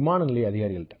அப்படின்னா விமான நிலைய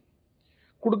அதிகாரிகள்கிட்ட.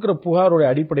 கொடுக்குற புகாரோட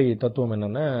அடிப்படை தத்துவம்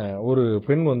என்னன்னா, ஒரு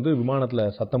பெண் விமானத்தில்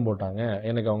சத்தம் போட்டாங்க,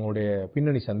 எனக்கு அவங்களுடைய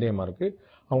பின்னணி சந்தேகமா இருக்கு,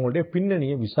 அவங்களுடைய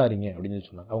பின்னணியை விசாரிங்க அப்படின்னு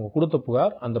சொன்னாங்க. அவங்க கொடுத்த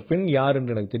புகார், அந்த பெண் யார்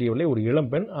என்று எனக்கு தெரியவில்லை, ஒரு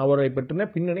இளம் பெண், அவரை பற்றின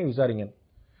பின்னணி விசாரிங்க.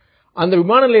 அந்த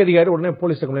விமான நிலைய அதிகாரி உடனே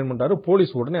போலீஸ் கம்ப்ளைண்ட் பண்றாரு.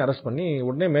 போலீஸ் உடனே அரெஸ்ட் பண்ணி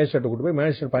உடனே மேஜிஸ்ட்ரேட் கூட்டு போய்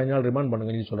மேஜிஸ்ட்ரேட் 15 நாள் ரிமாண்ட்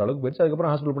பண்ணுங்கன்னு சொல்ற அளவுக்கு போயிடுச்சு.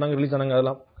 அதுக்கப்புறம் ஹாஸ்பிட்டல் போனாங்க, ரிலீஸ் ஆனாங்க.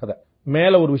 அதெல்லாம் கதை.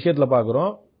 மேல ஒரு விஷயத்துல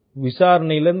பாக்குறோம்,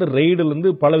 விசாரணையிலிருந்து ரெய்டுல இருந்து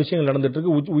பல விஷயங்கள் நடந்துட்டு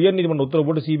இருக்கு. உயர்நீதிமன்ற உத்தரவு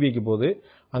போட்டு சிபிஐக்கு போகுது,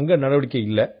 அங்க நடவடிக்கை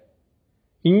இல்ல.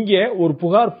 இங்க ஒரு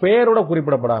புகார் பெயரோட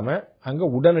குறிப்பிடப்படாம அங்க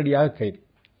உடனடியாக கைது.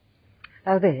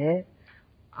 அதாவது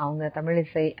அவங்க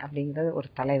தமிழிசை அப்படிங்கிறது ஒரு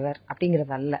தலைவர்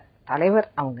அப்படிங்கிறது அல்ல. தலைவர்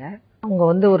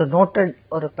அவங்க ஒரு நோட்டட்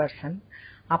ஒரு பர்சன்.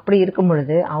 அப்படி இருக்கும்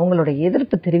பொழுது அவங்களோட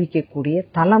எதிர்ப்பு தெரிவிக்கக்கூடிய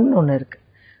தளம்னு ஒண்ணு இருக்கு.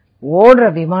 ஓடுற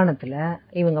விமானத்துல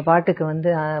இவங்க பாட்டுக்கு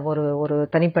ஒரு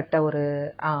தனிப்பட்ட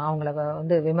அவங்கள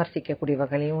விமர்சிக்கக்கூடிய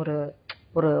வகையிலையும்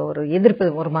ஒரு எதிர்ப்பு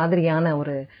ஒரு மாதிரியான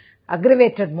ஒரு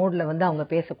அக்ரிவேட்டட் மூட்ல அவங்க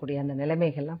பேசக்கூடிய அந்த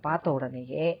நிலைமைகள்லாம் பார்த்த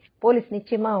உடனேயே போலீஸ்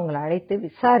நிச்சயமா அவங்களை அழைத்து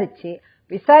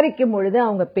விசாரிக்கும் பொழுது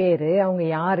அவங்க பேரு, அவங்க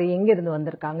யாரு, எங்க இருந்து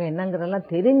வந்திருக்காங்க என்னங்கிறதெல்லாம்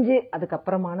தெரிஞ்சு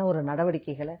அதுக்கப்புறமான ஒரு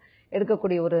நடவடிக்கைகளை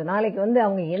எடுக்கக்கூடிய ஒரு நாளைக்கு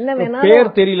அவங்க என்ன வேணா. பேர்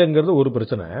தெரியலங்கிறது ஒரு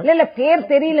பிரச்சனை இல்ல பேர்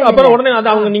தெரியல. அப்புறம் உடனே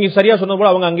அவங்க நீங்க சரியா சொன்ன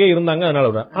போல அவங்க அங்கேயே இருந்தாங்க,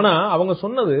 அதனால. ஆனா அவங்க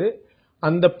சொன்னது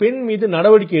அந்த பெண் மீது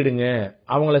நடவடிக்கை எடுங்க,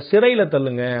 அவங்கள சிறையில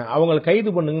தள்ளுங்க, அவங்கள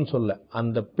கைது பண்ணுங்கன்னு சொல்ல,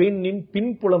 அந்த பெண்ணின்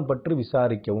பின்புலம் பற்றி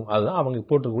விசாரிக்கவும். அதுதான் அவங்க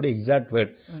போட்டிருக்கக்கூடிய எக்ஸாக்ட்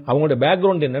வேர்ட். அவங்களோட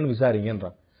பேக்ரவுண்ட் என்னன்னு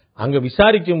விசாரிங்கன்றாங்க. அங்க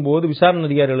விசாரிக்கும் போது விசாரணை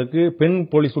அதிகாரிகளுக்கு பெண்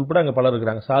போலீஸ் உட்பட அங்க பலர்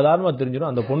இருக்காங்க. சாதாரணமா தெரிஞ்சிடும்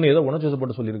அந்த பொண்ணு ஏதோ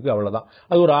உணர்ச்சிவசப்பட்டு சொல்லியிருக்கு, அவ்வளவுதான்.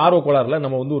 அது ஒரு ஆர்வ கோளாறுல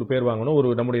நம்ம ஒரு பேர் வாங்கணும், ஒரு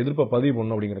நம்முடைய எதிர்ப்பை பதிவு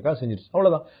பண்ணணும் அப்படிங்கறக்கா செஞ்சிருச்சு,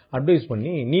 அவ்வளவுதான். அட்வைஸ்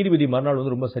பண்ணி நீதிபதி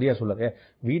மறுநாள் ரொம்ப சரியா சொல்லுங்க,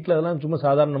 வீட்டுல அதெல்லாம் சும்மா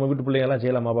சாதாரண நம்ம வீட்டு பிள்ளைங்க எல்லாம்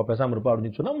செய்யலாமாப்பா, பேசாம இருப்பா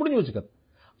அப்படின்னு சொன்னா முடிஞ்சு வச்சுக்காது.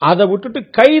 அதை விட்டுட்டு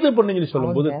கைது பண்ணுன்னு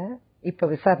சொல்லும் போது இப்ப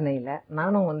விசாரணையில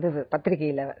நானும்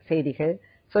பத்திரிகையில செய்திகள்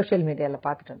சோசியல் மீடியால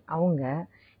பாத்துட்டேன். அவங்க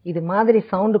இது மாதிரி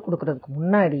சவுண்ட் கொடுக்கறதுக்கு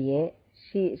முன்னாடியே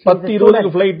 10:20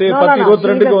 ஃளைட்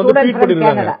 10:22 ட்வீட்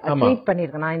பண்ணிருக்காங்க.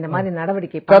 நான் இந்த மாதிரி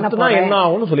நடவடிக்கை பண்ண போறேன், என்ன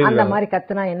ஆகும்னு சொல்லிருக்காங்க. அந்த மாதிரி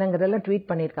கத்துனா என்னங்கறதெல்லாம் ட்வீட்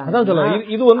பண்ணிருக்காங்க. அதான் சொல்றேன்.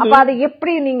 இது அப்ப அது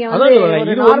எப்படி நீங்க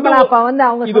நார்மலா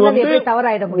அவங்க சொன்னது எப்படி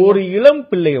தவறாயிட முடியும்? ஒரு இளம்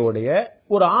பிள்ளையோட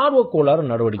ஒரு ஆர்வ கோளாறு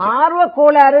நடவடிக்கை. ஆர்வ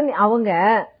கோளாறு அவங்க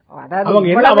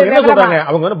என்ன சொல்றாங்க,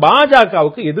 அவங்க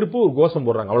பாஜகவுக்கு எதிர்ப்பு ஒரு கோஷம்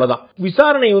போடுறாங்க, அவ்வளவுதான்.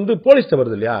 விசாரணை போலீஸ்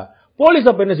வருது இல்லையா, போலீஸ்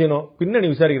அப்ப என்ன செய்யணும், பின்னணி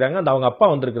விசாரிக்கிறாங்க. அந்த அவங்க அப்பா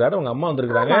வந்திருக்காரு, அவங்க அம்மா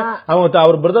வந்திருக்காங்க, அவங்க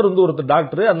அவர் பிரதர் ஒருத்தர்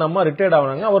டாக்டர், அந்த அம்மா ரிட்டையர்ட்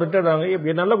ஆனாங்க, அவர் ரிட்டையர்ட்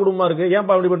ஆனாங்க, நல்ல குடும்பமா இருக்கு,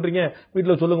 ஏன்பா அப்படி பண்றீங்க,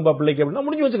 வீட்டுல சொல்லுங்கப்பா பிள்ளைக்கு அப்படின்னா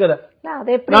முடிஞ்சு வச்சுக்காத,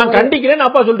 நான் கண்டிக்கிறேன்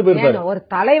அப்பா சொல்லிட்டு போயிருப்பாரு. ஒரு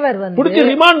தலைவர் பிடிச்சி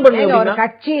ரிமாண்ட் பண்ணி ஒரு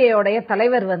கட்சியோடைய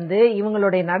தலைவர்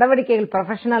பண்ணுடைய நடவடிக்கைகள்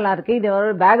ப்ரொஃபஷனலா இருக்கு, இது ஒரு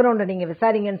பேக்ரவுண்ட நீங்க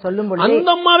விசாரிங்கன்னு சொல்லும் பொழுது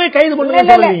அந்த அம்மாவே கைது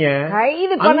பண்ணுங்க,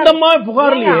 அந்த அம்மா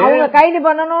புகார் அவங்க கைது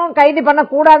பண்ணணும், கைது பண்ண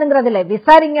கூடாதுங்கிறது இல்ல,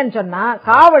 விசாரிங்கன்னு சொன்னா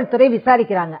காவல்துறை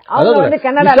விசாரிக்கிறாங்க. ஒருவேளை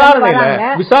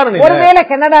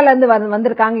கனடால இருந்து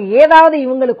வந்திருக்காங்க, ஏதாவது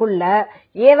இவங்களுக்குள்ள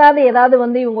ஏதாவது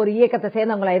இவங்க ஒரு இயக்கத்தை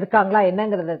சேர்ந்தவங்களா இருக்காங்களா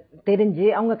என்னங்கறத தெரிஞ்சு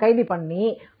அவங்க கைது பண்ணி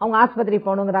அவங்க ஆஸ்பத்திரி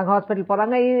போகணுங்கிறாங்க, ஹாஸ்பிட்டல்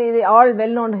போறாங்க. இது ஆல்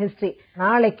வெல் நோன் ஹிஸ்டரி.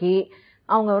 நாளைக்கு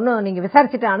அவங்க நீங்க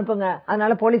விசாரிச்சுட்டு அனுப்புங்க,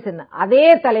 அதனால போலீஸ் அதே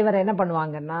தலைவர் என்ன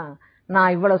பண்ணுவாங்கன்னா,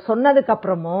 நான் இவ்வளவு சொன்னதுக்கு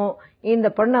அப்புறமும் இந்த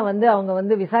பொண்ணை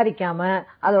அவங்க விசாரிக்காம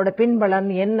அதோட பின்பலன்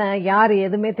என்ன யாரு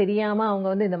எதுவுமே தெரியாம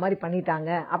அவங்க இந்த மாதிரி பண்ணிட்டாங்க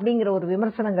அப்படிங்கிற ஒரு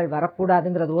விமர்சனங்கள்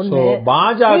வரக்கூடாதுங்கிறது ஒண்ணு.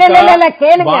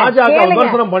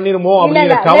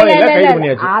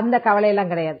 அந்த கவலை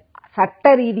எல்லாம் கிடையாது.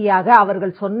 சட்ட ரீதியாக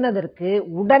அவர்கள் சொன்னதற்கு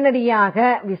உடனடியாக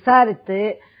விசாரித்து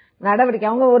நடவடிக்கை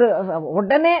அவங்க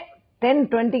உடனே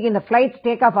 10:20 இந்த பிளைட்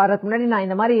டேக் ஆஃப் ஆகிறதுக்கு முன்னாடி நான்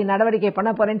இந்த மாதிரி நடவடிக்கை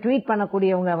பண்ண போறேன் ட்வீட்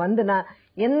பண்ணக்கூடியவங்க நான்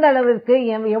எந்த அளவிற்கு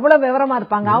எவ்வளவு விவரமா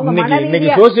இருப்பாங்க, அவங்க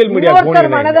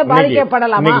மனதை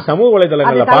பாதிக்கப்படலாமா. சமூக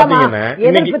வலைதளங்கள்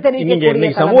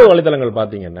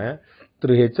பாத்தீங்கன்னா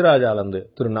திரு ஹெச் ராஜால இருந்து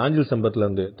திரு நாஞ்சில் சம்பத்ல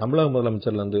இருந்து தமிழக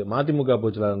முதலமைச்சர்ல இருந்து மதிமுக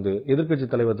பொதுச்செயலாளர் இருந்து எதிர்க்கட்சி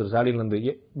தலைவர் திரு ஸ்டாலின் இருந்து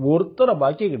ஒருத்தர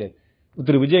பாக்கியே கிடையாது.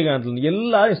 திரு விஜயகாந்த் இருந்து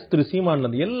எல்லாரும், திரு சீமான்ல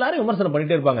இருந்து எல்லாரும் விமர்சனம்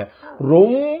பண்ணிட்டே இருப்பாங்க.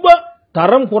 ரொம்ப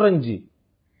தரம் குறைஞ்சி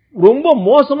ரொம்ப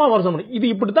மோசமா வருஷம். இது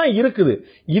இப்படித்தான் இருக்குது.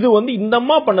 இது இந்த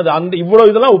அம்மா பண்ணது அந்த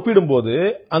இவ்வளவு இதெல்லாம் ஒப்பிடும் போது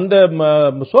அந்த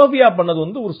சோபியா பண்ணது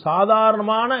ஒரு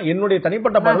சாதாரணமான என்னுடைய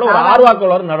தனிப்பட்ட பார்வையில ஒரு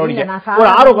ஆர்வக்கோளாறு நடவடிக்கை. ஒரு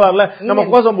ஆர்வக்கோளாறுல நம்ம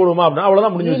கோஷம் போடுவோமா அப்படின்னா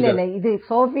அவ்வளவுதான் முடிஞ்சு. இது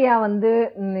சோபியா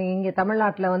இங்க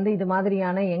தமிழ்நாட்டுல இது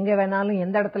மாதிரியான எங்க வேணாலும்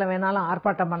எந்த இடத்துல வேணாலும்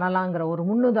ஆர்ப்பாட்டம் பண்ணலாங்கிற ஒரு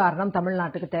முன்னுதாரணம்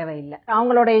தமிழ்நாட்டுக்கு தேவையில்லை.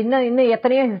 அவங்களோட இன்னும்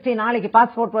எத்தனையோ ஹிஸ்டரி. நாளைக்கு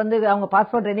பாஸ்போர்ட் அவங்க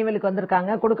பாஸ்போர்ட் ரெனிவலுக்கு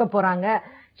வந்திருக்காங்க, கொடுக்க போறாங்க.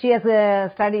 She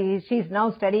is now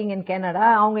studying in Canada.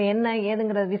 அவங்க என்ன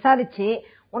ஏதுங்கறத விசாரிச்சு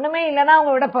ஒண்ணுமே இல்லன்னா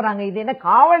அவங்க விட போறாங்க. இது என்ன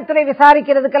காவல்துறை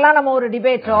விசாரிக்கிறதுக்கெல்லாம் நம்ம ஒரு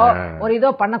டிபேட்டோ ஒரு இதோ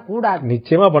பண்ணக்கூடாது.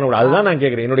 நிச்சயமா பண்ணக்கூடாது. அதுதான் நான்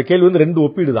கேக்குறேன். என்னோட கேள்வி வந்து ரெண்டு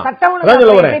ஒப்பீடு தான்.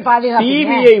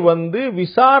 சிபிஐ வந்து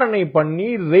விசாரணை பண்ணி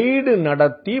ரெய்டு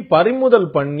நடத்தி பறிமுதல்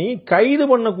பண்ணி கைது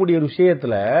பண்ணக்கூடிய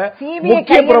விஷயத்துல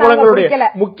முக்கிய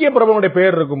பிரபலங்களுடைய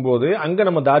பேர் இருக்கும் போது அங்க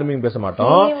நம்ம தார்மீகம் பேச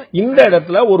மாட்டோம். இந்த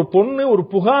இடத்துல ஒரு பொண்ணு ஒரு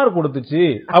புகார் கொடுத்துச்சு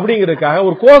அப்படிங்கறதுக்காக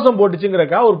ஒரு கோஷம்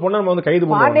போட்டுச்சுங்கிறதுக்காக ஒரு பொண்ணை நம்ம வந்து கைது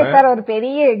பண்ணுவோம். ஒரு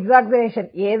பெரிய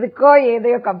எக்ஸாக்ரேஷன் எதுக்கோ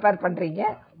எதையோ கம்பேர் பண்றீங்க.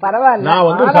 பரவாயில்ல, நான்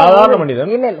வந்து சாதாரண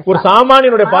மனிதன், ஒரு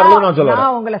சாமானியனுடைய பார்வையில நான் சொல்றேன்.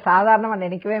 நான் உங்களை சாதாரணமா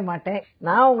நினைக்கவே மாட்டேன்.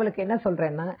 நான் உங்களுக்கு என்ன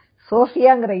சொல்றேன்னா,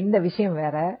 சோஃபியாங்கிற இந்த விஷயம்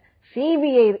வேற,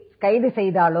 சிபிஐ கைது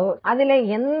செய்தாலோ அதுல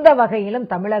எந்த வகையிலும்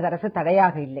தமிழக அரசு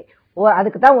தடையாக இல்லை.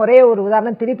 அதுக்கு தான் ஒரே ஒரு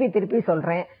உதாரணம் திருப்பி திருப்பி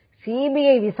சொல்றேன்.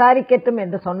 சிபிஐ விசாரிக்கட்டும்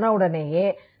என்று சொன்ன உடனேயே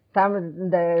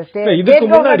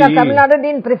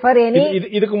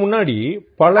இதுக்கு முன்னாடி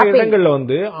பல இடங்கள்ல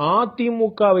வந்து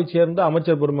அதிமுகவை சேர்ந்த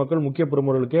அமைச்சர் பெருமக்கள் முக்கிய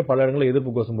பிரமுகர்களுக்கே பல இடங்களில்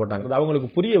எதிர்ப்பு கோஷம் போட்டாங்க. அவங்களுக்கு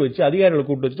புரிய வச்சு அதிகாரிகளை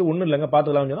கூப்பிட்டு வச்சுட்டு ஒண்ணு இல்லைங்க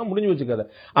பாத்துக்கலாம் முடிஞ்சு வச்சுக்காத.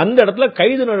 அந்த இடத்துல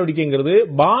கைது நடவடிக்கைங்கிறது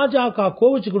பாஜக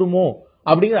கோவிச்சுக்கிடுமோ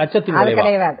அப்படிங்கிற அச்சத்தின்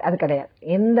கிடையாது. அது கிடையாது,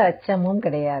 எந்த அச்சமும்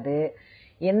கிடையாது,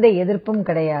 எந்த எதிர்ப்பும்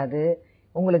கிடையாது.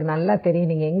 உங்களுக்கு நல்லா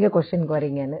தெரியும் நீங்க எங்க கொஸ்டினுக்கு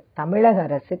வரீங்கன்னு. தமிழக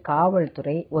அரசு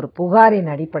காவல்துறை ஒரு புகாரின்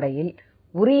அடிப்படையில்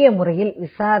உரிய முறையில்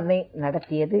விசாரணை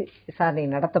நடத்தியது, விசாரணை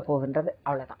நடத்த போகின்றது,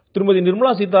 அவ்வளவுதான். திருமதி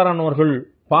நிர்மலா சீதாராமன் அவர்கள்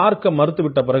பார்க்க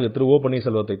மறுத்துவிட்ட பிறகு திரு ஓ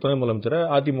பன்னீர்செல்வத்தை துணை முதலமைச்சர்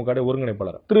அதிமுக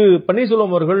ஒருங்கிணைப்பாளர் திரு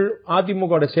பன்னீர்செல்வம் அவர்கள்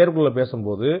அதிமுக செயற்குழுல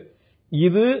பேசும்போது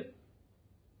இது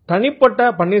தனிப்பட்ட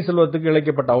பன்னீர்செல்வத்துக்கு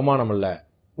இழைக்கப்பட்ட அவமானம் அல்ல,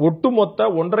 ஒட்டுமொத்த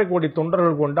 1.5 கோடி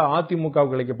தொண்டர்கள் கொண்ட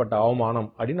அதிமுகவுக்கு இழைக்கப்பட்ட அவமானம்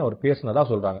அப்படின்னு அவர் பேசினதா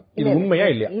சொல்றாங்க. இது உண்மையா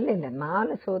இல்லையா? இல்ல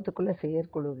 4 சோத்துக்குள்ள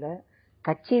செயற்குழுல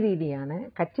கட்சி ரீதியான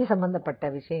கட்சி சம்பந்தப்பட்ட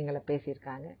விஷயங்களை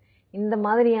பேசியிருக்காங்க. இந்த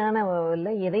மாதிரியான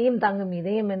எதையும் தாங்கும்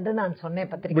இதயம் என்று நான் சொன்னேன்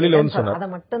பத்திரிகை. அதை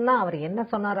மட்டும்தான் அவர் என்ன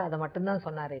சொன்னாரோ அதை மட்டும்தான்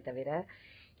சொன்னாரே தவிர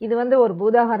இது வந்து ஒரு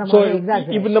பூதாகாரம்.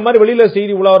 இந்த மாதிரி வெளியில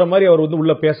செய்தி உலாவற மாதிரி அவர் வந்து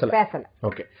உள்ள பேசல.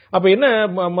 ஓகே, அப்ப என்ன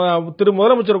திரு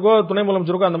முதலமைச்சருக்கோ துணை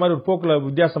முதலமைச்சருக்கோ அந்த மாதிரி ஒரு போக்குல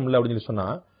வித்தியாசம் இல்லை அப்படின்னு சொன்னா,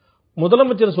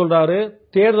 முதலமைச்சர் சொல்றாரு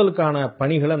தேர்தலுக்கான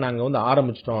பணிகளை நாங்க வந்து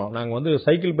ஆரம்பிச்சிட்டோம், நாங்க வந்து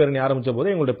சைக்கிள் பேரணி ஆரம்பிச்ச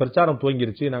போது எங்களுடைய பிரச்சாரம்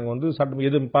துவங்கிருச்சு, நாங்க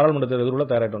வந்து பாராளுமன்ற தேர்தலுக்குள்ள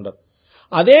தயாராயிட்டோம்.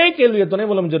 அதே கேள்வியை துணை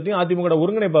முதலமைச்சர்த்தையும் அதிமுக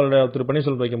ஒருங்கிணைப்பாளர் திரு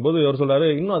பன்னீர்செல்வம் வைக்கும்போது அவர் சொல்றாரு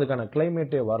இன்னும் அதுக்கான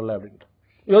கிளைமேட்டே வரல அப்படின்ட்டு.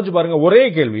 யோசிச்சு பாருங்க, ஒரே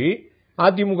கேள்வி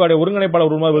அதிமுக ஒருங்கிணைப்பாளர்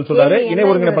ஒரு மாதிரி சொல்றாரு, இணை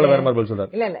ஒருங்கிணைப்பாளர் வேற மாதிரி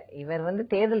சொல்றாரு. இல்ல இவர் வந்து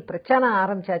தேர்தல் பிரச்சாரம்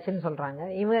ஆரம்பிச்சாச்சுன்னு சொல்றாங்க.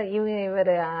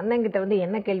 இவர் அண்ணன் கிட்ட வந்து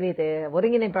என்ன கேள்வி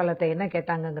ஒருங்கிணைப்பாளர்கிட்ட என்ன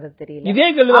கேட்டாங்கிறது தெரியல. இதே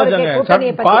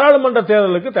கேள்வி பாராளுமன்ற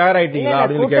தேர்தலுக்கு தயாராயிட்டீங்களா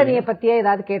அப்படின்னு கூட்டணியை பத்தியே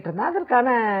ஏதாவது கேட்டிருந்தா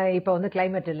அதற்கான இப்ப வந்து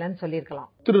கிளைமேட் இல்லன்னு சொல்லிருக்கலாம்.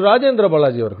 திரு ராஜேந்திர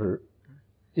பாலாஜி அவர்கள்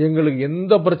எங்களுக்கு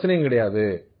எந்த பிரச்சனையும் கிடையாது,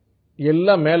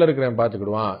 எல்லாம் மேல இருக்கிறேன்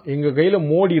பாத்துக்கிடுவான், எங்க கையில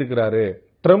மோடி இருக்கிறாரு,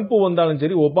 ட்ரம்ப் வந்தாலும்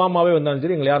சரி ஒபாமாவே வந்தாலும்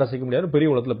சரி எங்களை யாரும் அசைக்க முடியாது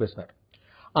பெரிய உலகத்துல பேசினார்.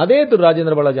 அதே திரு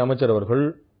ராஜேந்திர பாலாஜி அமைச்சர் அவர்கள்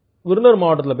விருதுநகர்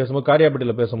மாவட்டத்தில் பேசும்போது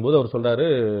காரியாபட்டியில பேசும்போது அவர் சொல்றாரு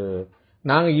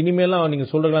நாங்க இனிமேலாம் நீங்க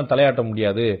சொல்றதெல்லாம் தலையாட்ட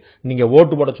முடியாது, நீங்க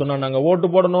ஓட்டு போட சொன்னா நாங்க ஓட்டு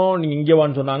போடணும், நீங்க இங்க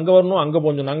வான்னு சொன்னா அங்க வரணும், அங்க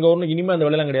போன்னு சொன்னா அங்க வரணும், இனிமே அந்த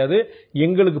வேலையெல்லாம் கிடையாது,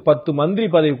 எங்களுக்கு 10 மந்திரி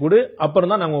பதவி கொடு,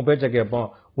 அப்புறம் தான் நாங்க உங்க பேச்சை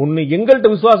கேட்போம், ஒன்னு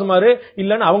எங்கள்கிட்ட விசுவாசமாரு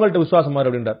இல்லன்னா அவங்கள்ட்ட விசுவாசமாரு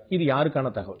அப்படின்றார். இது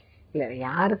யாருக்கான தகவல்? இல்ல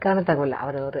யாருக்கான தகவல்?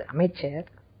 அவர் ஒரு அமைச்சர்,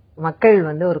 மக்கள்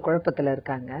வந்து ஒரு குழப்பத்துல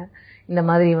இருக்காங்க. இந்த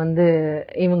மாதிரி வந்து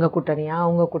இவங்க கூட்டணியா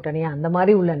அவங்க கூட்டணியா அந்த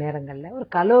மாதிரி உள்ள நேரங்கள்ல ஒரு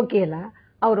கலோக்கியலா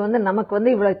அவர் வந்து நமக்கு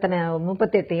வந்து இவ்வளவு இத்தனை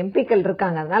 38 எம்பிக்கள்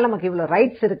இருக்காங்க, அதனால நமக்கு இவ்வளவு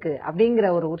ரைட்ஸ் இருக்கு அப்படிங்கிற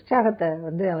ஒரு உற்சாகத்தை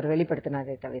வந்து அவர்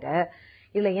வெளிப்படுத்தினாரே தவிர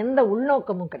இதுல எந்த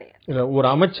உள்நோக்கமும் கிடையாது. ஒரு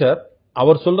அமைச்சர்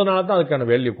அவர் சொல்றதுனால தான் அதுக்கான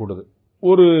வேல்யூ கூடுது.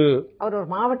 அவர் ஒரு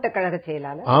மாவட்ட கழக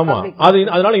செயலாளர். ஆமா,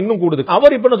 அதனால இன்னும் கூடுது.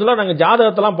 அவர் இப்ப சொல்ல நாங்க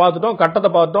ஜாதகத்தெல்லாம் பார்த்துட்டோம், கட்டத்தை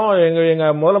பார்த்தோம், எங்க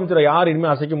முதலமைச்சரை யாரும்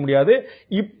இனிமே அசைக்க முடியாது,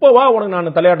 இப்பவா உனக்கு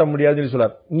நான் தலையாட்ட முடியாதுன்னு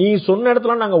சொல்றாரு. நீ சொன்ன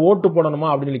இடத்துல நாங்க ஓட்டு போடணுமா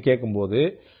அப்படின்னு கேட்கும்போது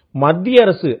மத்திய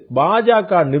அரசு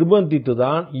பாஜக நிர்பந்தித்து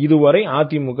தான் இதுவரை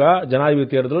அதிமுக ஜனாதிபதி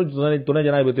தேர்தல், துணை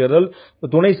ஜனாதிபதி தேர்தல்,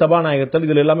 துணை சபாநாயகர்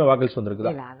இதுல எல்லாமே வாக்களிச்சு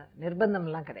வந்திருக்குதா? நிர்பந்தம்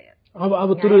எல்லாம் கிடையாது.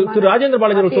 திரு ராஜேந்திர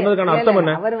பாலாஜி சொன்னதுக்கான அர்த்தம்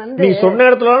என்ன? நீ சொன்ன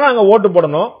இடத்துல நாங்க ஓட்டு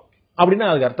போடணும் அப்படின்னா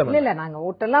அதுக்கு அர்த்தம் இல்ல. நாங்க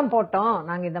ஓட்டெல்லாம் போட்டோம்,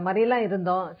 நாங்க இந்த மாதிரி எல்லாம்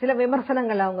இருந்தோம். சில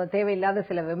விமர்சனங்கள் அவங்க தேவையில்லாத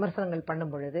சில விமர்சனங்கள்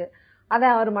பண்ணும் பொழுது அதை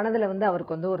அவர் மனதுல வந்து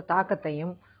அவருக்கு வந்து ஒரு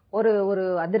தாக்கத்தையும் ஒரு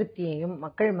அதிருப்தியையும்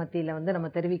மக்கள் மத்தியில வந்து நம்ம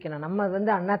தெரிவிக்கணும். நம்ம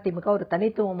வந்து அதிமுக ஒரு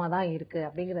தனித்துவமா தான் இருக்கு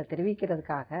அப்படிங்கறத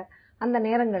தெரிவிக்கிறதுக்காக அந்த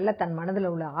நேரங்கள்ல தன்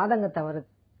மனதுல உள்ள ஆதங்கத்தை அவர்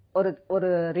ஒரு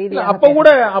ரீதியா அப்ப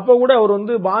கூட அவர்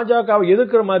வந்து பாஜகவை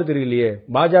எதிர்க்கிற மாதிரி தெரியலையே,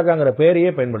 பாஜகங்கிற பேரையே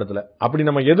பயன்படுத்தல. அப்படி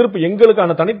நம்ம எதிர்ப்பு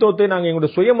எங்களுக்கான தனித்துவத்தை நாங்க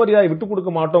எங்களுடைய சுயமரியாதை விட்டுக்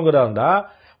கொடுக்க மாட்டோங்கிறதா இருந்தா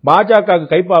பாஜக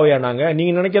கைப்பாவையா நாங்க,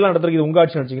 நீங்க நினைக்கலாம் இடத்துல இது உங்க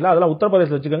ஆட்சி நினைச்சீங்களா, அதெல்லாம்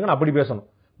உத்தரப்பிரதேச வச்சுக்கோங்க அப்படி பேசணும்.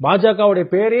 பாஜகவுடைய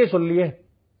பேரையே சொல்லியே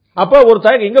அப்ப ஒரு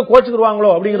தயக்கம் எங்க கோச்சுக்குவாங்களோ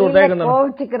அப்படிங்கிற ஒரு தயக்கம் தான்.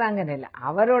 கோச்சுக்கிறாங்க இல்ல,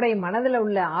 அவருடைய மனதுல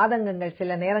உள்ள ஆதங்கங்கள்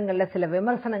சில நேரங்கள்ல சில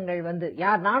விமர்சனங்கள்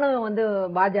நானும்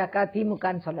பாஜக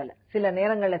திமுகன்னு சொல்லல, சில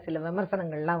நேரங்கள்ல சில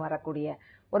விமர்சனங்கள்லாம் வரக்கூடிய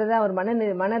ஒரு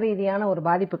மன ரீதியான ஒரு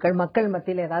பாதிப்புகள் மக்கள்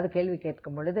மத்தியில் ஏதாவது கேள்வி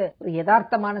கேட்கும் பொழுது ஒரு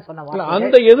யதார்த்தமான சொன்ன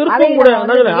அந்த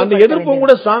எதிர்ப்பும்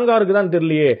கூட ஸ்ட்ராங்கா இருக்குதான்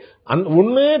தெரியலையே.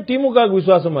 ஒண்ணு திமுக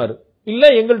விசுவாசமா இருக்கு, இல்ல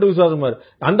எங்கள்ட்ட விசுவாசமா இருக்கு.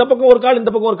 அந்த பக்கம் ஒரு கால்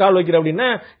இந்த பக்கம் ஒரு கால் வைக்கிற அப்படின்னா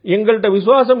எங்கள்ட்ட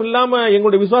விசுவாசம் இல்லாம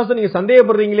எங்களுடைய விசுவாசம் நீங்க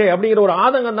சந்தேகப்படுறீங்களே அப்படிங்கிற ஒரு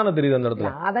ஆதங்கம் தானே தெரியுது அந்த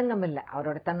இடத்துல. ஆதங்கம் இல்ல,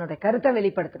 அவரோட தன்னுடைய கருத்தை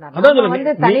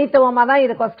வெளிப்படுத்தினார். தனித்துவமா தான்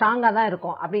இருக்கும், ஸ்ட்ராங்கா தான்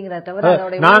இருக்கும் அப்படிங்கறத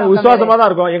தவிர நாங்க விசுவாசமா தான்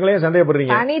இருக்கோம், எங்களையும்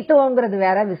சந்தேகப்படுறீங்க. தனித்துவங்கிறது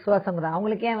வேற, விசுவாசம் தான்.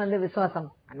 அவங்களுக்கு ஏன் விசுவாசம்?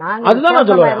 அதுதான் நான்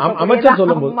சொல்லுவேன். அமைச்சர்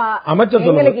சொல்லும்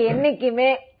எங்களுக்கு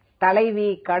என்னைக்குமே தலைவி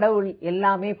கடவுள்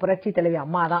எல்லாமே புரட்சி தலைவி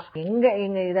அம்மா தான்.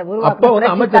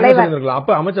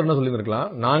 அமைச்சர் என்ன சொல்லிருக்கலாம்,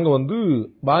 நாங்க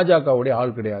பாஜகவுடைய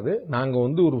ஆள் கிடையாது, நாங்க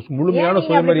ஒரு முழுமையான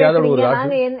சுயமரியாதை ஒரு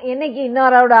என்னைக்கு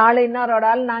இன்னொரோட ஆளு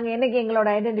நாங்க என்னைக்கு எங்களோட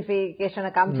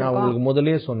ஐடென்டிபிகேஷனை காமிச்சோம். உங்களுக்கு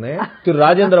முதலே சொன்னேன், திரு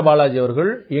ராஜேந்திர பாலாஜி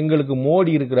அவர்கள் எங்களுக்கு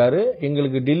மோடி இருக்கிறாரு,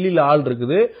 எங்களுக்கு டெல்லியில ஆள்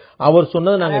இருக்குது, அவர்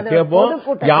சொன்னது நாங்க கேட்போம்.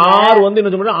 யார்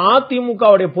என்ன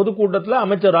அதிமுகவுடைய பொதுக்கூட்டத்தில்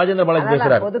அமைச்சர் ராஜேந்திர பாலாஜி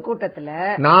பேசுறாரு. பொதுக்கூட்டத்தில்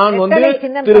நான்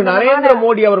திரு நரேந்திர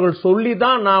மோடி அவர்கள்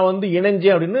சொல்லிதான் நான்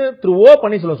இணைஞ்சேன் அப்படின்னு திரு ஓ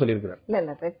பன்னீர்செல்வம் சொல்லியிருக்கிறார்.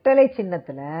 இல்ல ரெட்டலை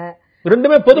சின்னத்துல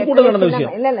ரெண்டுமே பொதுக்கூட்டம் நடந்த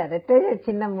விஷயம். இல்ல ரெட்டலை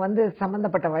சின்னம்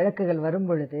சம்பந்தப்பட்ட வழக்குகள் வரும்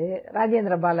பொழுது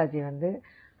ராஜேந்திர பாலாஜி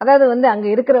அதாவது அங்க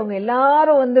இருக்கிறவங்க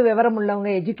எல்லாரும் விவரம் உள்ளவங்க,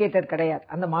 எஜுகேட்டட் கிடையாது.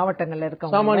 அந்த மாவட்டங்கள்ல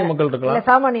இருக்கவங்க சாமானிய மக்கள் இருக்கலாம்.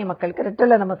 சாமானிய மக்களுக்கு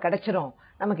ரெட்டலை நமக்கு கிடைச்சிரும்,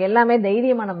 நமக்கு எல்லாமே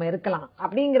தைரியமா நம்ம இருக்கலாம்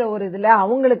அப்படிங்கிற ஒரு இதுல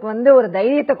அவங்களுக்கு ஒரு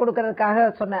தைரியத்தை கொடுக்கறதுக்காக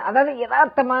சொன்ன, அதாவது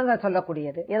யதார்த்தமாக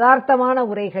சொல்லக்கூடியது, யதார்த்தமான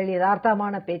உரைகள்,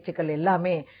 யதார்த்தமான பேச்சுக்கள்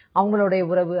எல்லாமே அவங்களுடைய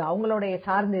உறவு, அவங்களுடைய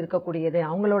சார்ந்து இருக்கக்கூடியது,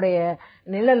 அவங்களுடைய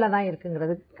நிழல்ல தான்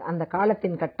இருக்குங்கிறது அந்த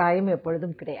காலத்தின் கட்டாயம்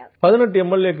எப்பொழுதும் கிடையாது. 18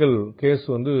 எம்எல்ஏக்கள் கேஸ்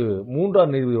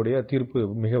 3ஆம் நீதிபதியுடைய தீர்ப்பு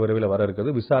மிக விரைவில் வர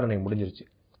இருக்கிறது. விசாரணை முடிஞ்சிருச்சு.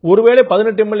 ஒருவேளை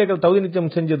 18 எம்எல்ஏக்கள் தகுதி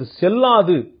நீக்கம் செஞ்சது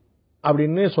செல்லாது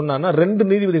அப்படின்னு சொன்னா 2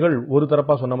 நீதிபதிகள் ஒரு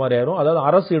தரப்பா சொன்ன மாதிரி ஆயிரும். அதாவது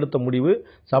அரசு எடுத்த முடிவு,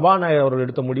 சபாநாயகர் அவர்கள்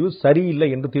எடுத்த முடிவு சரியில்லை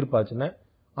என்று தீர்ப்பாச்சுன்னா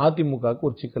அதிமுகவுக்கு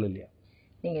ஒரு சிக்கல் இல்லையா?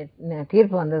 நீங்க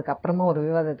தீர்ப்பு வந்ததுக்கு அப்புறமா ஒரு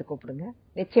விவாதத்தை கூப்பிடுங்க.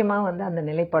 நிச்சயமா அந்த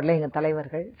நிலைப்பாடுல எங்க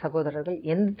தலைவர்கள் சகோதரர்கள்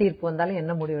எந்த தீர்ப்பு வந்தாலும்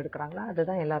என்ன முடிவு எடுக்கிறாங்களோ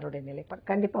அதுதான் எல்லாருடைய நிலைப்பாடு.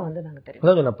 கண்டிப்பா நாங்க தெரியும்.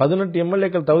 18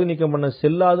 எம்எல்ஏக்கள் தகுதி நீக்கம் பண்ண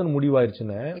செல்லாதுன்னு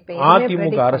முடிவாயிருச்சுன்னா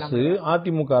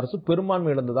அதிமுக அரசு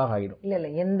பெரும்பான்மை இழந்ததாக ஆயிடும். இல்ல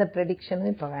எந்த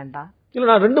ப்ரெடிக்ஷனும் இப்ப வேண்டாம். இல்ல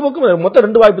நான் 2 பக்கம் மொத்தம்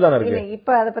 2 வாய்ப்பு தானே இருக்கு.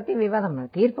 இப்ப அதை பத்தி விவாதம்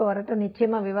தீர்ப்பு வரட்டும்,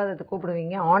 நிச்சயமா விவாதத்தை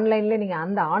கூப்பிடுவீங்க. ஆன்லைன்ல நீங்க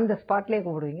ஆன் த ஸ்பாட்லயே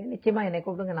கூப்பிடுவீங்க. நிச்சயமா என்னை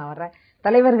கூப்பிடுங்க, நான் வர்றேன்.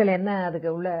 தலைவர்கள் என்ன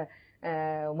அதுக்கு உள்ள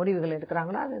முடிவுகள்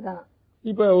எடுக்கிறாங்களோ அதுதான்.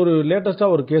 இப்ப ஒரு லேட்டஸ்டா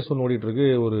ஒரு கேஸ் ஓடிட்டு இருக்கு.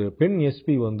 ஒரு பெண்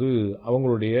எஸ்பி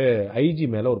அவங்களுடைய ஐஜி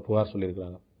மேல ஒரு புகார்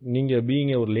சொல்லியிருக்காங்க. நீங்க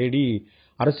பீயிங் ஒரு லேடி,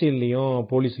 அரசியல்லையும்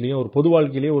போலீஸ்லயும் ஒரு பொது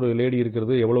வாழ்க்கையிலேயே ஒரு லேடி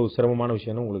இருக்கிறது எவ்வளவு சிரமமான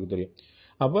விஷயம்னு உங்களுக்கு தெரியும்.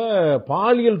 அப்ப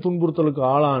பாலியல் துன்புறுத்தலுக்கு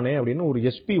ஆளானே அப்படின்னு ஒரு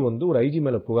எஸ்பி ஒரு ஐஜி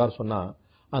மேல புகார் சொன்னா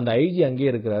அந்த ஐஜி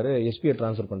அங்கேயே இருக்கிறாரு, எஸ்பியை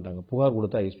டிரான்ஸ்பர் பண்ணிட்டாங்க. புகார்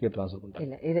கொடுத்தா எஸ்பியை டிரான்ஸ்பர்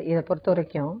பண்ணிட்டாங்க. இல்ல இதை பொறுத்த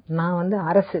வரைக்கும் நான்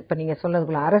அரசு இப்ப நீங்க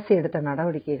சொன்னதுக்குள்ள அரசு எடுத்த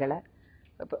நடவடிக்கைகளை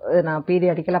நான்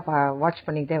பீரியாடிக்கலா வாட்ச்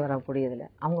பண்ணிக்கிட்டே வரக்கூடியதுல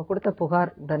அவங்க கொடுத்த புகார்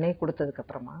உடனே கொடுத்ததுக்கு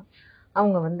அப்புறமா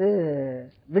அவங்க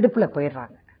விடுப்புல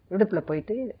போயிடுறாங்க. விடுப்புல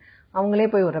போயிட்டு அவங்களே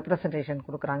போய் ஒரு ரெப்ரசன்டேஷன்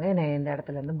கொடுக்குறாங்க, என்னை இந்த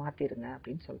இடத்துல இருந்து மாத்திருங்க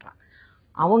அப்படின்னு சொல்றாங்க.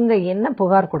 அவங்க என்ன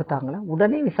புகார் கொடுத்தாங்களோ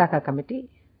உடனே விசாகா கமிட்டி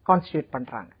கான்ஸ்டிடியூட்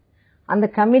பண்றாங்க. அந்த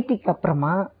கமிட்டிக்கு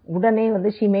அப்புறமா உடனே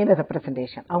ஷீ மேட்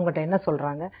ரெப்ரசன்டேஷன். அவங்ககிட்ட என்ன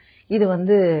சொல்றாங்க, இது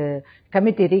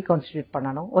கமிட்டி ரீகான்ஸ்டிடியூட்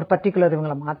பண்ணணும், ஒரு பர்டிகுலர்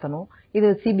இவங்களை மாற்றணும், இது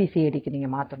சிபிசிஐடிக்கு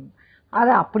நீங்க மாற்றணும்.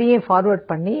 அதை அப்படியே ஃபார்வர்ட்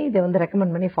பண்ணி இதை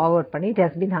ரெக்கமெண்ட் பண்ணி ஃபார்வர்ட் பண்ணி it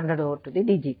has been handed over to the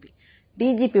DGP.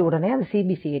 DGP உடனே அது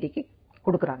சிபிசிஐடிக்கு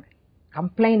கொடுக்குறாங்க.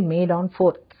 Complaint mat on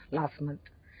 4th last month.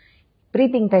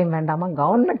 Breathing time வேண்டாமா?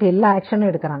 கவர்மெண்ட் எல்லா ஆக்ஷனும்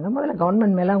எடுக்கிறாங்க. முதல்ல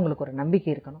கவர்மெண்ட் மேல உங்களுக்கு ஒரு நம்பிக்கை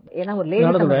இருக்கணும். ஏன்னா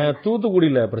ஒரு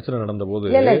தூத்துக்குடியில பிரச்சனை நடந்த போது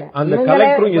அந்த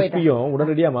கலெக்டரும் எஸ்பியும்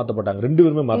உடனடியா மாத்தப்பட்டாங்க. 2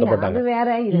 பேருமே மாத்தப்பட்டாங்க.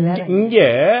 இங்க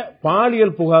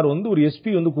பாலியல் புகார் ஒரு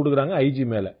எஸ்பி கொடுக்குறாங்க ஐஜி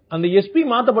மேல. அந்த எஸ்பி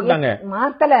மாத்தப்பட்டாங்க.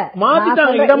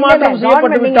 மாத்திட்டாங்க. இடமாற்றம்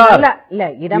செய்யப்பட்டு விட்டார்.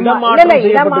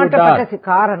 இடமாற்றப்பட்ட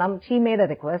காரணம் she made a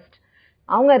request.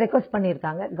 அவங்க ரெக்வெஸ்ட்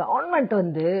பண்ணிருக்காங்க. கவர்மெண்ட்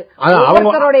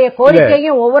ஒவ்வொருத்தருடைய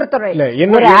கோரிக்கையும் ஒவ்வொருத்தருடைய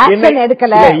ஆக்ஷன்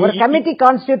எடுக்கல, ஒரு கமிட்டி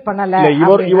கான்ஸ்டிடியூட் பண்ணல.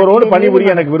 இவரோடு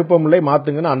பணிபுரிய எனக்கு விருப்பம் இல்லை,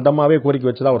 மாத்துங்கன்னு அந்த அம்மாவே கோரிக்கை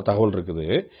வச்சதா ஒரு தகவல் இருக்குது.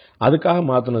 அதுக்காக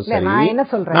மாத்தணும். சரி, நான் என்ன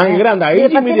சொல்றேன், அந்த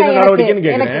ஐஜி மீது நடவடிக்கைன்னு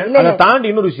கேட்கிறேன். அதை தாண்டி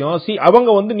இன்னொரு விஷயம்,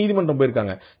 அவங்க நீதிமன்றம்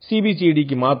போயிருக்காங்க.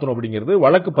 சிபிசிஐடிக்கு மாத்தணும் அப்படிங்கிறது,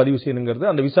 வழக்கு பதிவு செய்யணுங்கிறது,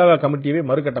 அந்த விசாகா கமிட்டியவே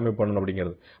மறுகட்டமைப்பு பண்ணணும்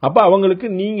அப்படிங்கிறது. அப்ப அவங்களுக்கு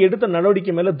நீங்க எடுத்த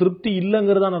நடவடிக்கை மேல திருப்தி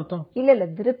இல்லங்கிறதான் அர்த்தம்.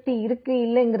 இல்ல திருப்தி இருக்கு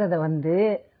இல்லங்கிறத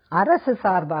அரசு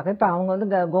சார்பாக இப்ப அவங்க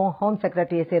வந்து ஹோம்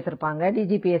செக்ரட்டரியை சேர்த்திருப்பாங்க,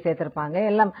 டிஜிபியை சேர்த்திருப்பாங்க,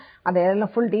 எல்லாம்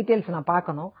அதெல்லாம் ஃபுல் டீடைல்ஸ் நான்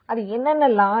பார்க்கணும். அது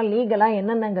என்னென்னலாம் லீகலா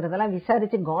என்னென்னங்கிறதெல்லாம்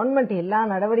விசாரிச்சு கவர்மெண்ட் எல்லா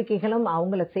நடவடிக்கைகளும்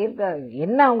அவங்கள சேர்க்க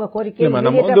என்ன அவங்க கோரிக்கை.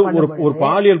 ஒரு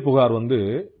பாலியல் புகார் வந்து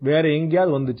வேற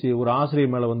எங்கேயாவது வந்துச்சு, ஒரு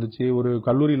ஆசிரியர் மேல வந்துச்சு, ஒரு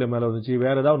கல்லூரியில மேல வந்துச்சு,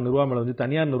 வேற ஏதாவது நிர்வாகம் மேல வந்துச்சு,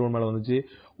 தனியார் நிறுவனம் மேல வந்துச்சு,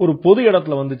 ஒரு பொது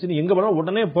இடத்துல வந்துச்சு, எங்க போனா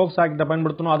உடனே போக்ஸ் ஆக்ட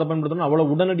பயன்படுத்தணும், அதை பயன்படுத்தணும்,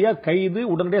 அவ்வளவு உடனடியா கைது,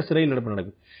 உடனடியா சிறையில் அடைப்பு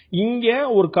நடக்குது. இங்க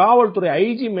ஒரு காவல்துறை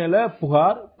ஐஜி மேல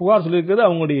புகார் சொல்லியிருக்கிறது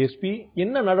அவங்களுடைய எஸ்பி.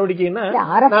 என்ன நடவடிக்கைன்னா,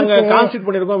 நாங்க கான்ஸ்டியூட்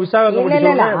பண்ணிருக்கோம் விசாக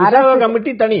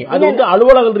கமிட்டி தனி, அது வந்து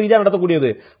அலுவலக ரீதியா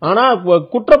நடத்தக்கூடியது. ஆனா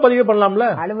குற்றப்பதிவு பண்ணலாம்ல.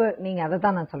 நீங்க அதை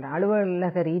தான் நான் சொல்றேன்.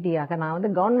 அலுவலக ரீதியாக நான்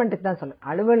வந்து கவர்மெண்ட்டுக்கு தான் சொல்றேன்.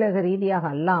 அலுவலக ரீதியாக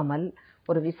அல்லாமல்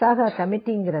ஒரு விசாக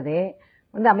கமிட்டிங்கிறதே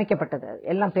வந்து அமைக்கப்பட்டது.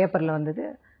 எல்லாம் பேப்பர்ல வந்தது.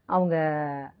 அவங்க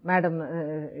மேடம்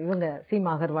இவங்க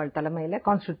சீமா அகர்வால் தலைமையில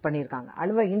கான்ஸ்டியூட் பண்ணியிருக்காங்க.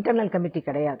 இன்டர்னல் கமிட்டி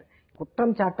கிடையாது.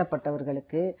 குற்றம்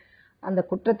சாட்டப்பட்டவர்களுக்கு அந்த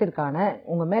குற்றத்திற்கான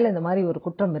உங்க மேல இந்த மாதிரி ஒரு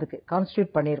குற்றம் இருக்கு,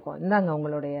 கான்ஸ்டியூட் பண்ணியிருக்கோம், இந்தாங்க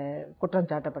உங்களுடைய குற்றம்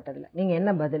சாட்டப்பட்டதுல நீங்க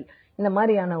என்ன பதில், இந்த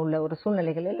மாதிரியான உள்ள ஒரு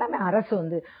சூழ்நிலைகள் எல்லாமே அரசு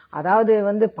வந்து, அதாவது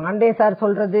வந்து பாண்டே சார்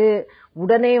சொல்றது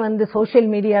உடனே வந்து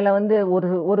சோசியல் மீடியால வந்து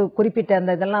ஒரு குறிப்பிட்ட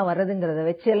அந்த இதெல்லாம் வர்றதுங்கிறத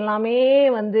வச்சு எல்லாமே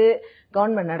வந்து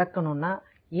கவர்மெண்ட் நடக்கணும்னா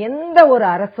எந்த ஒரு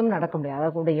அரசும் நடக்க முடியாது.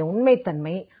 அதனுடைய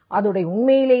உண்மைத்தன்மை, அதோடைய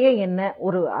உண்மையிலேயே என்ன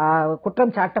ஒரு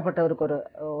குற்றம் சாட்டப்பட்டவருக்கு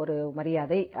ஒரு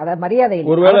மரியாதை, அதாவது மரியாதை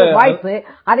வாய்ப்பு,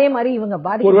 அதே மாதிரி இவங்க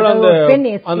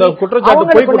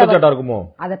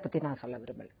அதை பத்தி நான் சொல்ல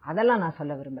விரும்பல. அதெல்லாம் நான்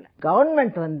சொல்ல விரும்பல.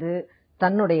 கவர்மெண்ட் வந்து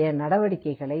தன்னுடைய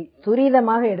நடவடிக்கைகளை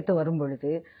துரிதமாக எடுத்து வரும்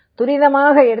பொழுது,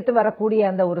 துரிதமாக எடுத்து வரக்கூடிய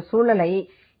அந்த ஒரு சூழலை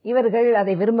இவர்கள்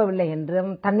அதை விரும்பவில்லை என்றும்,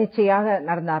 தன்னிச்சையாக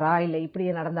நடந்தாரா இல்ல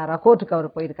இப்படியே நடந்தாரா, கோர்ட்டுக்கு அவர்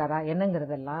போயிருக்காரா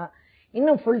என்னங்கிறதெல்லாம்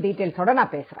இன்னும் ஃபுல் டீடைல்ஸோட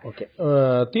நான் பேசுறேன்.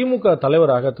 திமுக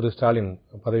தலைவராக திரு ஸ்டாலின்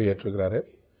பதவி ஏற்றிருக்கிறாரு.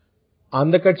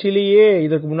 அந்த கட்சியிலேயே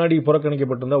இதற்கு முன்னாடி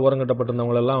புறக்கணிக்கப்பட்டிருந்த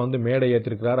ஓரங்கட்டப்பட்டிருந்தவங்க எல்லாம் வந்து மேடை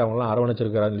ஏற்றிருக்கிறார், அவங்க எல்லாம்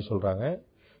அரவணைச்சிருக்கிறாரு சொல்றாங்க.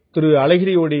 திரு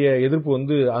அழகிரியோடைய எதிர்ப்பு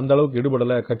வந்து அந்த அளவுக்கு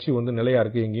ஈடுபடல, கட்சி வந்து நிலையா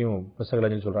இருக்கு, எங்கேயும்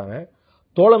பெசகலன்னு சொல்றாங்க.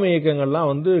 தோழமை இயக்கங்கள்லாம்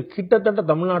வந்து கிட்டத்தட்ட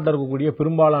தமிழ்நாட்டில் இருக்கக்கூடிய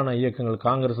பெரும்பாலான இயக்கங்கள்,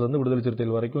 காங்கிரஸ்ல இருந்து விடுதலை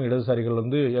சிறுத்தைகள் வரைக்கும், இடதுசாரிகள்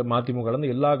வந்து மதிமுக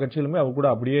இருந்து எல்லா கட்சிகளுமே அவங்க கூட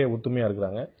அப்படியே ஒத்துமையா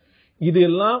இருக்கிறாங்க. இது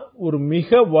எல்லாம் ஒரு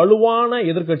மிக வலுவான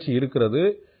எதிர்க்கட்சி இருக்கிறது.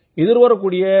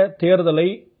 எதிர்வரக்கூடிய தேர்தலை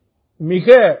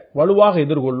மிக வலுவாக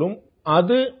எதிர்கொள்ளும்.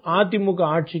 அது அதிமுக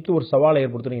ஆட்சிக்கு ஒரு சவாலை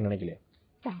ஏற்படுத்த நீங்க நினைக்கலையா?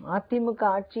 அதிமுக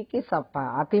ஆட்சிக்கு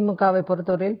அதிமுகவை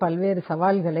பொறுத்தவரையில் பல்வேறு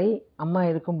சவால்களை அம்மா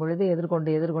இருக்கும் பொழுது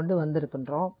எதிர்கொண்டு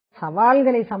வந்திருக்கின்றோம்.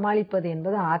 சவால்களை சமாளிப்பது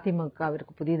என்பது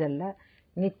அதிமுகவிற்கு புதிதல்ல.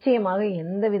 நிச்சயமாக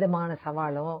எந்த விதமான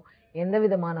சவாலோ எந்த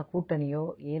விதமான கூட்டணியோ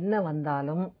என்ன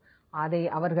வந்தாலும் அதை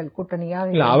அவர்கள்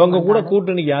கூட்டணியாக அவங்க கூட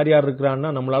கூட்டணிக்கு யார் யார் இருக்கிறான்னா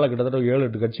நம்மளால கிட்டத்தட்ட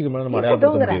 7-8 கட்சிக்கு மேல நம்ம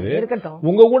அடையாளப்படுத்த முடியுது.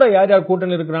 உங்க கூட யார் யார்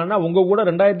கூட்டணி இருக்கிறான்னா உங்க கூட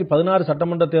 2016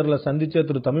 சட்டமன்ற தேர்தலை சந்திச்ச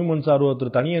திரு தமிழ்மன் சார்வோ,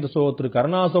 திரு தனியரசோ, திரு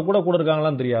கருணாசோ கூட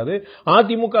இருக்காங்களான்னு தெரியாது.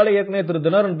 அதிமுக ஏற்கனவே திரு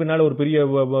தினரன் பின்னால ஒரு பெரிய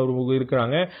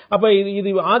இருக்கிறாங்க. அப்ப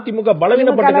இது அதிமுக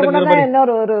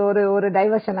பலவீனப்பட்டு ஒரு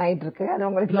டைவர்ஷன் ஆயிட்டு இருக்கு. அது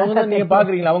உங்களுக்கு நீங்க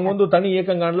பாக்குறீங்களா? அவங்க வந்து தனி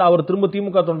இயக்கங்கள்ல அவர் திரும்ப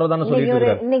திமுக தொண்டர்தான சொல்லிட்டு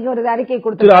இருக்காரு. இன்னைக்கு ஒரு அறிக்கை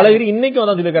கொடுத்து திரு அழகிரி இன்னைக்கு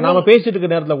அதான் சொல்லியிருக்காரு. நாம பேசிட்டு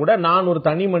இருக்க நேரத்துல கூட நான் ஒரு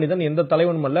தனி மனிதன், எந்த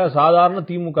தலைவனும் அல்ல, சாதாரண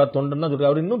திமுக தொண்டன் தான் சொல்றாரு.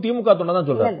 அவர் இன்னும் திமுக தொண்டன் தான்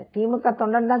சொல்றாரு. திமுக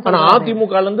தொண்டன் தான். ஆனா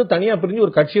அதிமுக இருந்து தனியா பிரிஞ்சு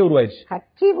ஒரு கட்சியே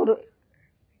உருவாயிருச்சு.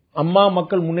 அம்மா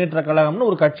மக்கள் முன்னேற்ற கழகம்னு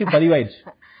ஒரு கட்சி பதிவாயிருச்சு.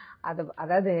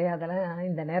 அதாவது அதெல்லாம்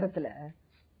இந்த நேரத்துல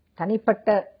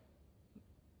தனிப்பட்ட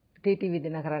டிடிவி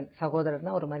தினகரன்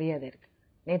சகோதரர்னா ஒரு மரியாதை இருக்கு.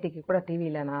 நேற்றுக்கு கூட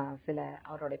டிவியில நான் சில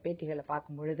அவருடைய பேட்டிகளை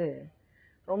பார்க்கும் பொழுது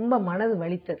ரொம்ப மனது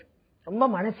வலித்தது, ரொம்ப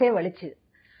மனசே வலிச்சு.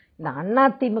 இந்த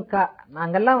அதிமுக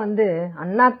நாங்கெல்லாம் வந்து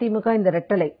அதிமுக இந்த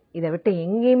ரெட்டலை இதை விட்டு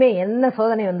எங்கேயுமே என்ன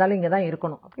சோதனை வந்தாலும் இங்கதான்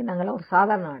இருக்கணும் அப்படி நாங்கெல்லாம் ஒரு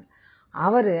சாதாரண ஆள்.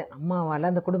 அவரு அம்மாவால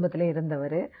அந்த குடும்பத்திலே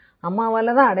இருந்தவர்,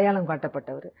 அம்மாவால தான் அடையாளம்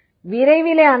காட்டப்பட்டவர்.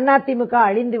 விரைவிலே அதிமுக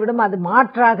அழிந்து விடும், அது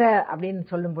மாற்றாக அப்படின்னு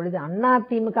சொல்லும் பொழுது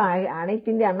அதிமுக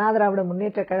அனைத்து இந்திய அண்ணா திராவிட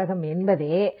முன்னேற்ற கழகம்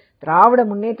என்பதே திராவிட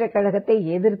முன்னேற்ற கழகத்தை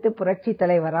எதிர்த்து புரட்சி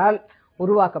தலைவரால்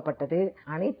உருவாக்கப்பட்டது.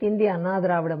 அனைத்து இந்திய அண்ணா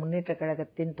திராவிட முன்னேற்ற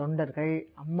கழகத்தின் தொண்டர்கள்,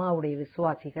 அம்மாவுடைய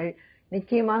விசுவாசிகள்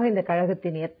நிச்சயமாக இந்த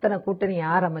கழகத்தின் எத்தனை கூட்டணி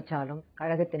யார் அமைச்சாலும்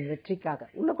கழகத்தின் வெற்றிக்காக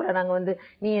உள்ளுக்குள்ள நாங்க வந்து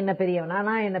நீ என்ன பெரியவனா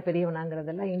நான் என்ன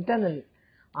பெரியவனாங்கிறதெல்லாம் இன்டர்னல்.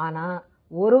 ஆனா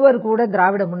ஒருவர் கூட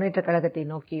திராவிட முன்னேற்ற கழகத்தை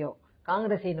நோக்கியோ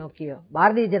காங்கிரஸை நோக்கியோ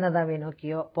பாரதிய ஜனதாவை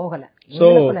நோக்கியோ போகல.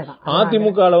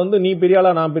 அதிமுக வந்து நீ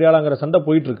பெரியாளா நான் பெரியாளாங்கிற சண்டை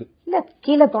போயிட்டு இருக்கு. இல்ல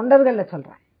கீழே தொண்டர்கள்ல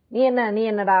சொல்றேன், நீ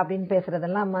என்னடா அப்படின்னு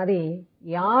பேசுறதெல்லாம் மாதிரி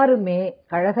யாருமே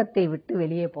கழகத்தை விட்டு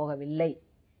வெளியே போகவில்லை.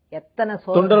 எத்தனை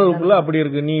தொண்டர்களுக்குள்ள அப்படி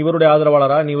இருக்கு, நீ இவருடைய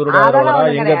ஆதரவாளரா நீ இவருடைய ஆதரவாளரா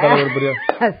எங்க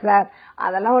தலைவர் சார்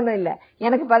அதெல்லாம் ஒண்ணும் இல்ல.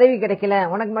 எனக்கு பதவி கிடைக்கல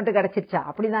உனக்கு மட்டும் கிடைச்சிருச்சா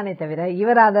அப்படிதானே தவிர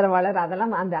இவர் ஆதரவாளர்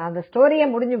அதெல்லாம் அந்த ஸ்டோரியே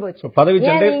முடிஞ்சு போச்சு. பதவி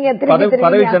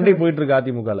சண்டை போயிட்டு இருக்கு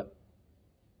அதிமுக.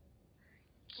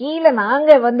 கீழே நாங்க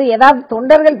ஏதாவது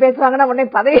தொண்டர்கள் பேசுவாங்கன்னா உடனே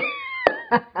பதவி.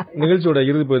 நிகழ்ச்சியோட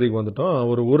இறுதி பகுதிக்கு வந்துட்டோம்.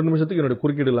 ஒரு நிமிஷத்துக்கு என்னோட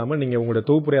குறுக்கீடு இல்லாம நீங்க உங்களுடைய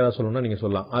தொகுப்புரையா சொல்லணும்னா நீங்க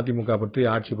சொல்லலாம். அதிமுக பற்றி,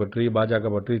 ஆட்சி பற்றி, பாஜக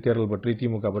பற்றி, தேர்தல் பற்றி,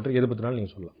 திமுக பற்றி, எது பத்தினாலும்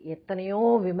நீங்க சொல்லலாம். எத்தனையோ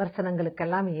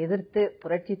விமர்சனங்களுக்கெல்லாம் எதிர்த்து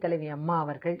புரட்சி தலைவி அம்மா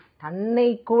அவர்கள் தன்னை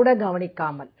கூட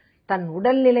கவனிக்காமல், தன்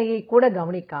உடல்நிலையை கூட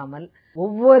கவனிக்காமல்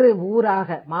ஒவ்வொரு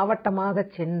ஊராக மாவட்டமாக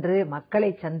சென்று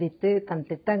மக்களை சந்தித்து தன்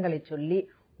திட்டங்களை சொல்லி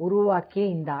உருவாக்கிய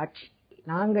இந்த ஆட்சி.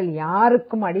 நாங்கள்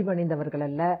யாருக்கும் அடிபணிந்தவர்கள்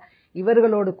அல்ல.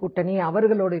 இவர்களோடு கூட்டணி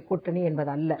அவர்களோடு கூட்டணி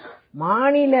என்பது அல்ல.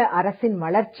 மாநில அரசின்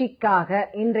வளர்ச்சிக்காக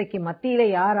இன்றைக்கு மத்தியில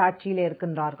யார் ஆட்சியில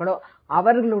இருக்கின்றார்களோ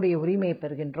அவர்களுடைய உரிமையை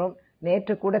பெறுகின்றோம்.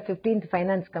 நேற்று கூட 15th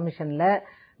ஃபைனான்ஸ் கமிஷன்ல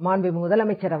மாண்புமிகு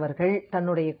முதலமைச்சர் அவர்கள்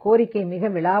தன்னுடைய கோரிக்கை மிக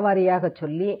விலாவாரியாக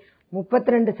சொல்லி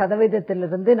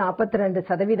 32%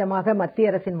 42%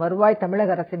 மத்திய அரசின் வருவாய்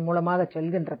தமிழக அரசின் மூலமாக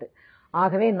செல்கின்றது.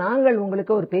 ஆகவே நாங்கள்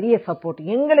உங்களுக்கு ஒரு பெரிய சப்போர்ட்.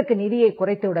 எங்களுக்கு நிதியை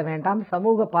குறைத்து விட வேண்டாம்,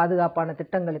 சமூக பாதுகாப்பான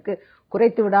திட்டங்களுக்கு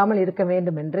குறைத்து விடாமல் இருக்க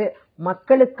வேண்டும் என்று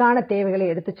மக்களுக்கான தேவைகளை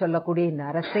எடுத்துச் சொல்லக்கூடிய இந்த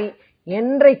அரசை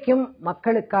என்றைக்கும்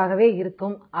மக்களுக்காகவே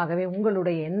இருக்கும். ஆகவே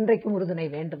உங்களுடைய என்றைக்கும் உறுதுணை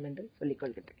வேண்டும் என்று சொல்லிக்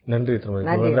கொள்கிறேன். நன்றி.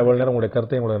 உங்களுடைய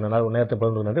கருத்தை, உங்களுடைய நேரத்தை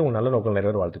பகிர்ந்து நன்றி. உங்கள் நல்ல நோக்கம்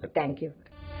நிறைவேற வாழ்த்துக்கள். தேங்க்யூ.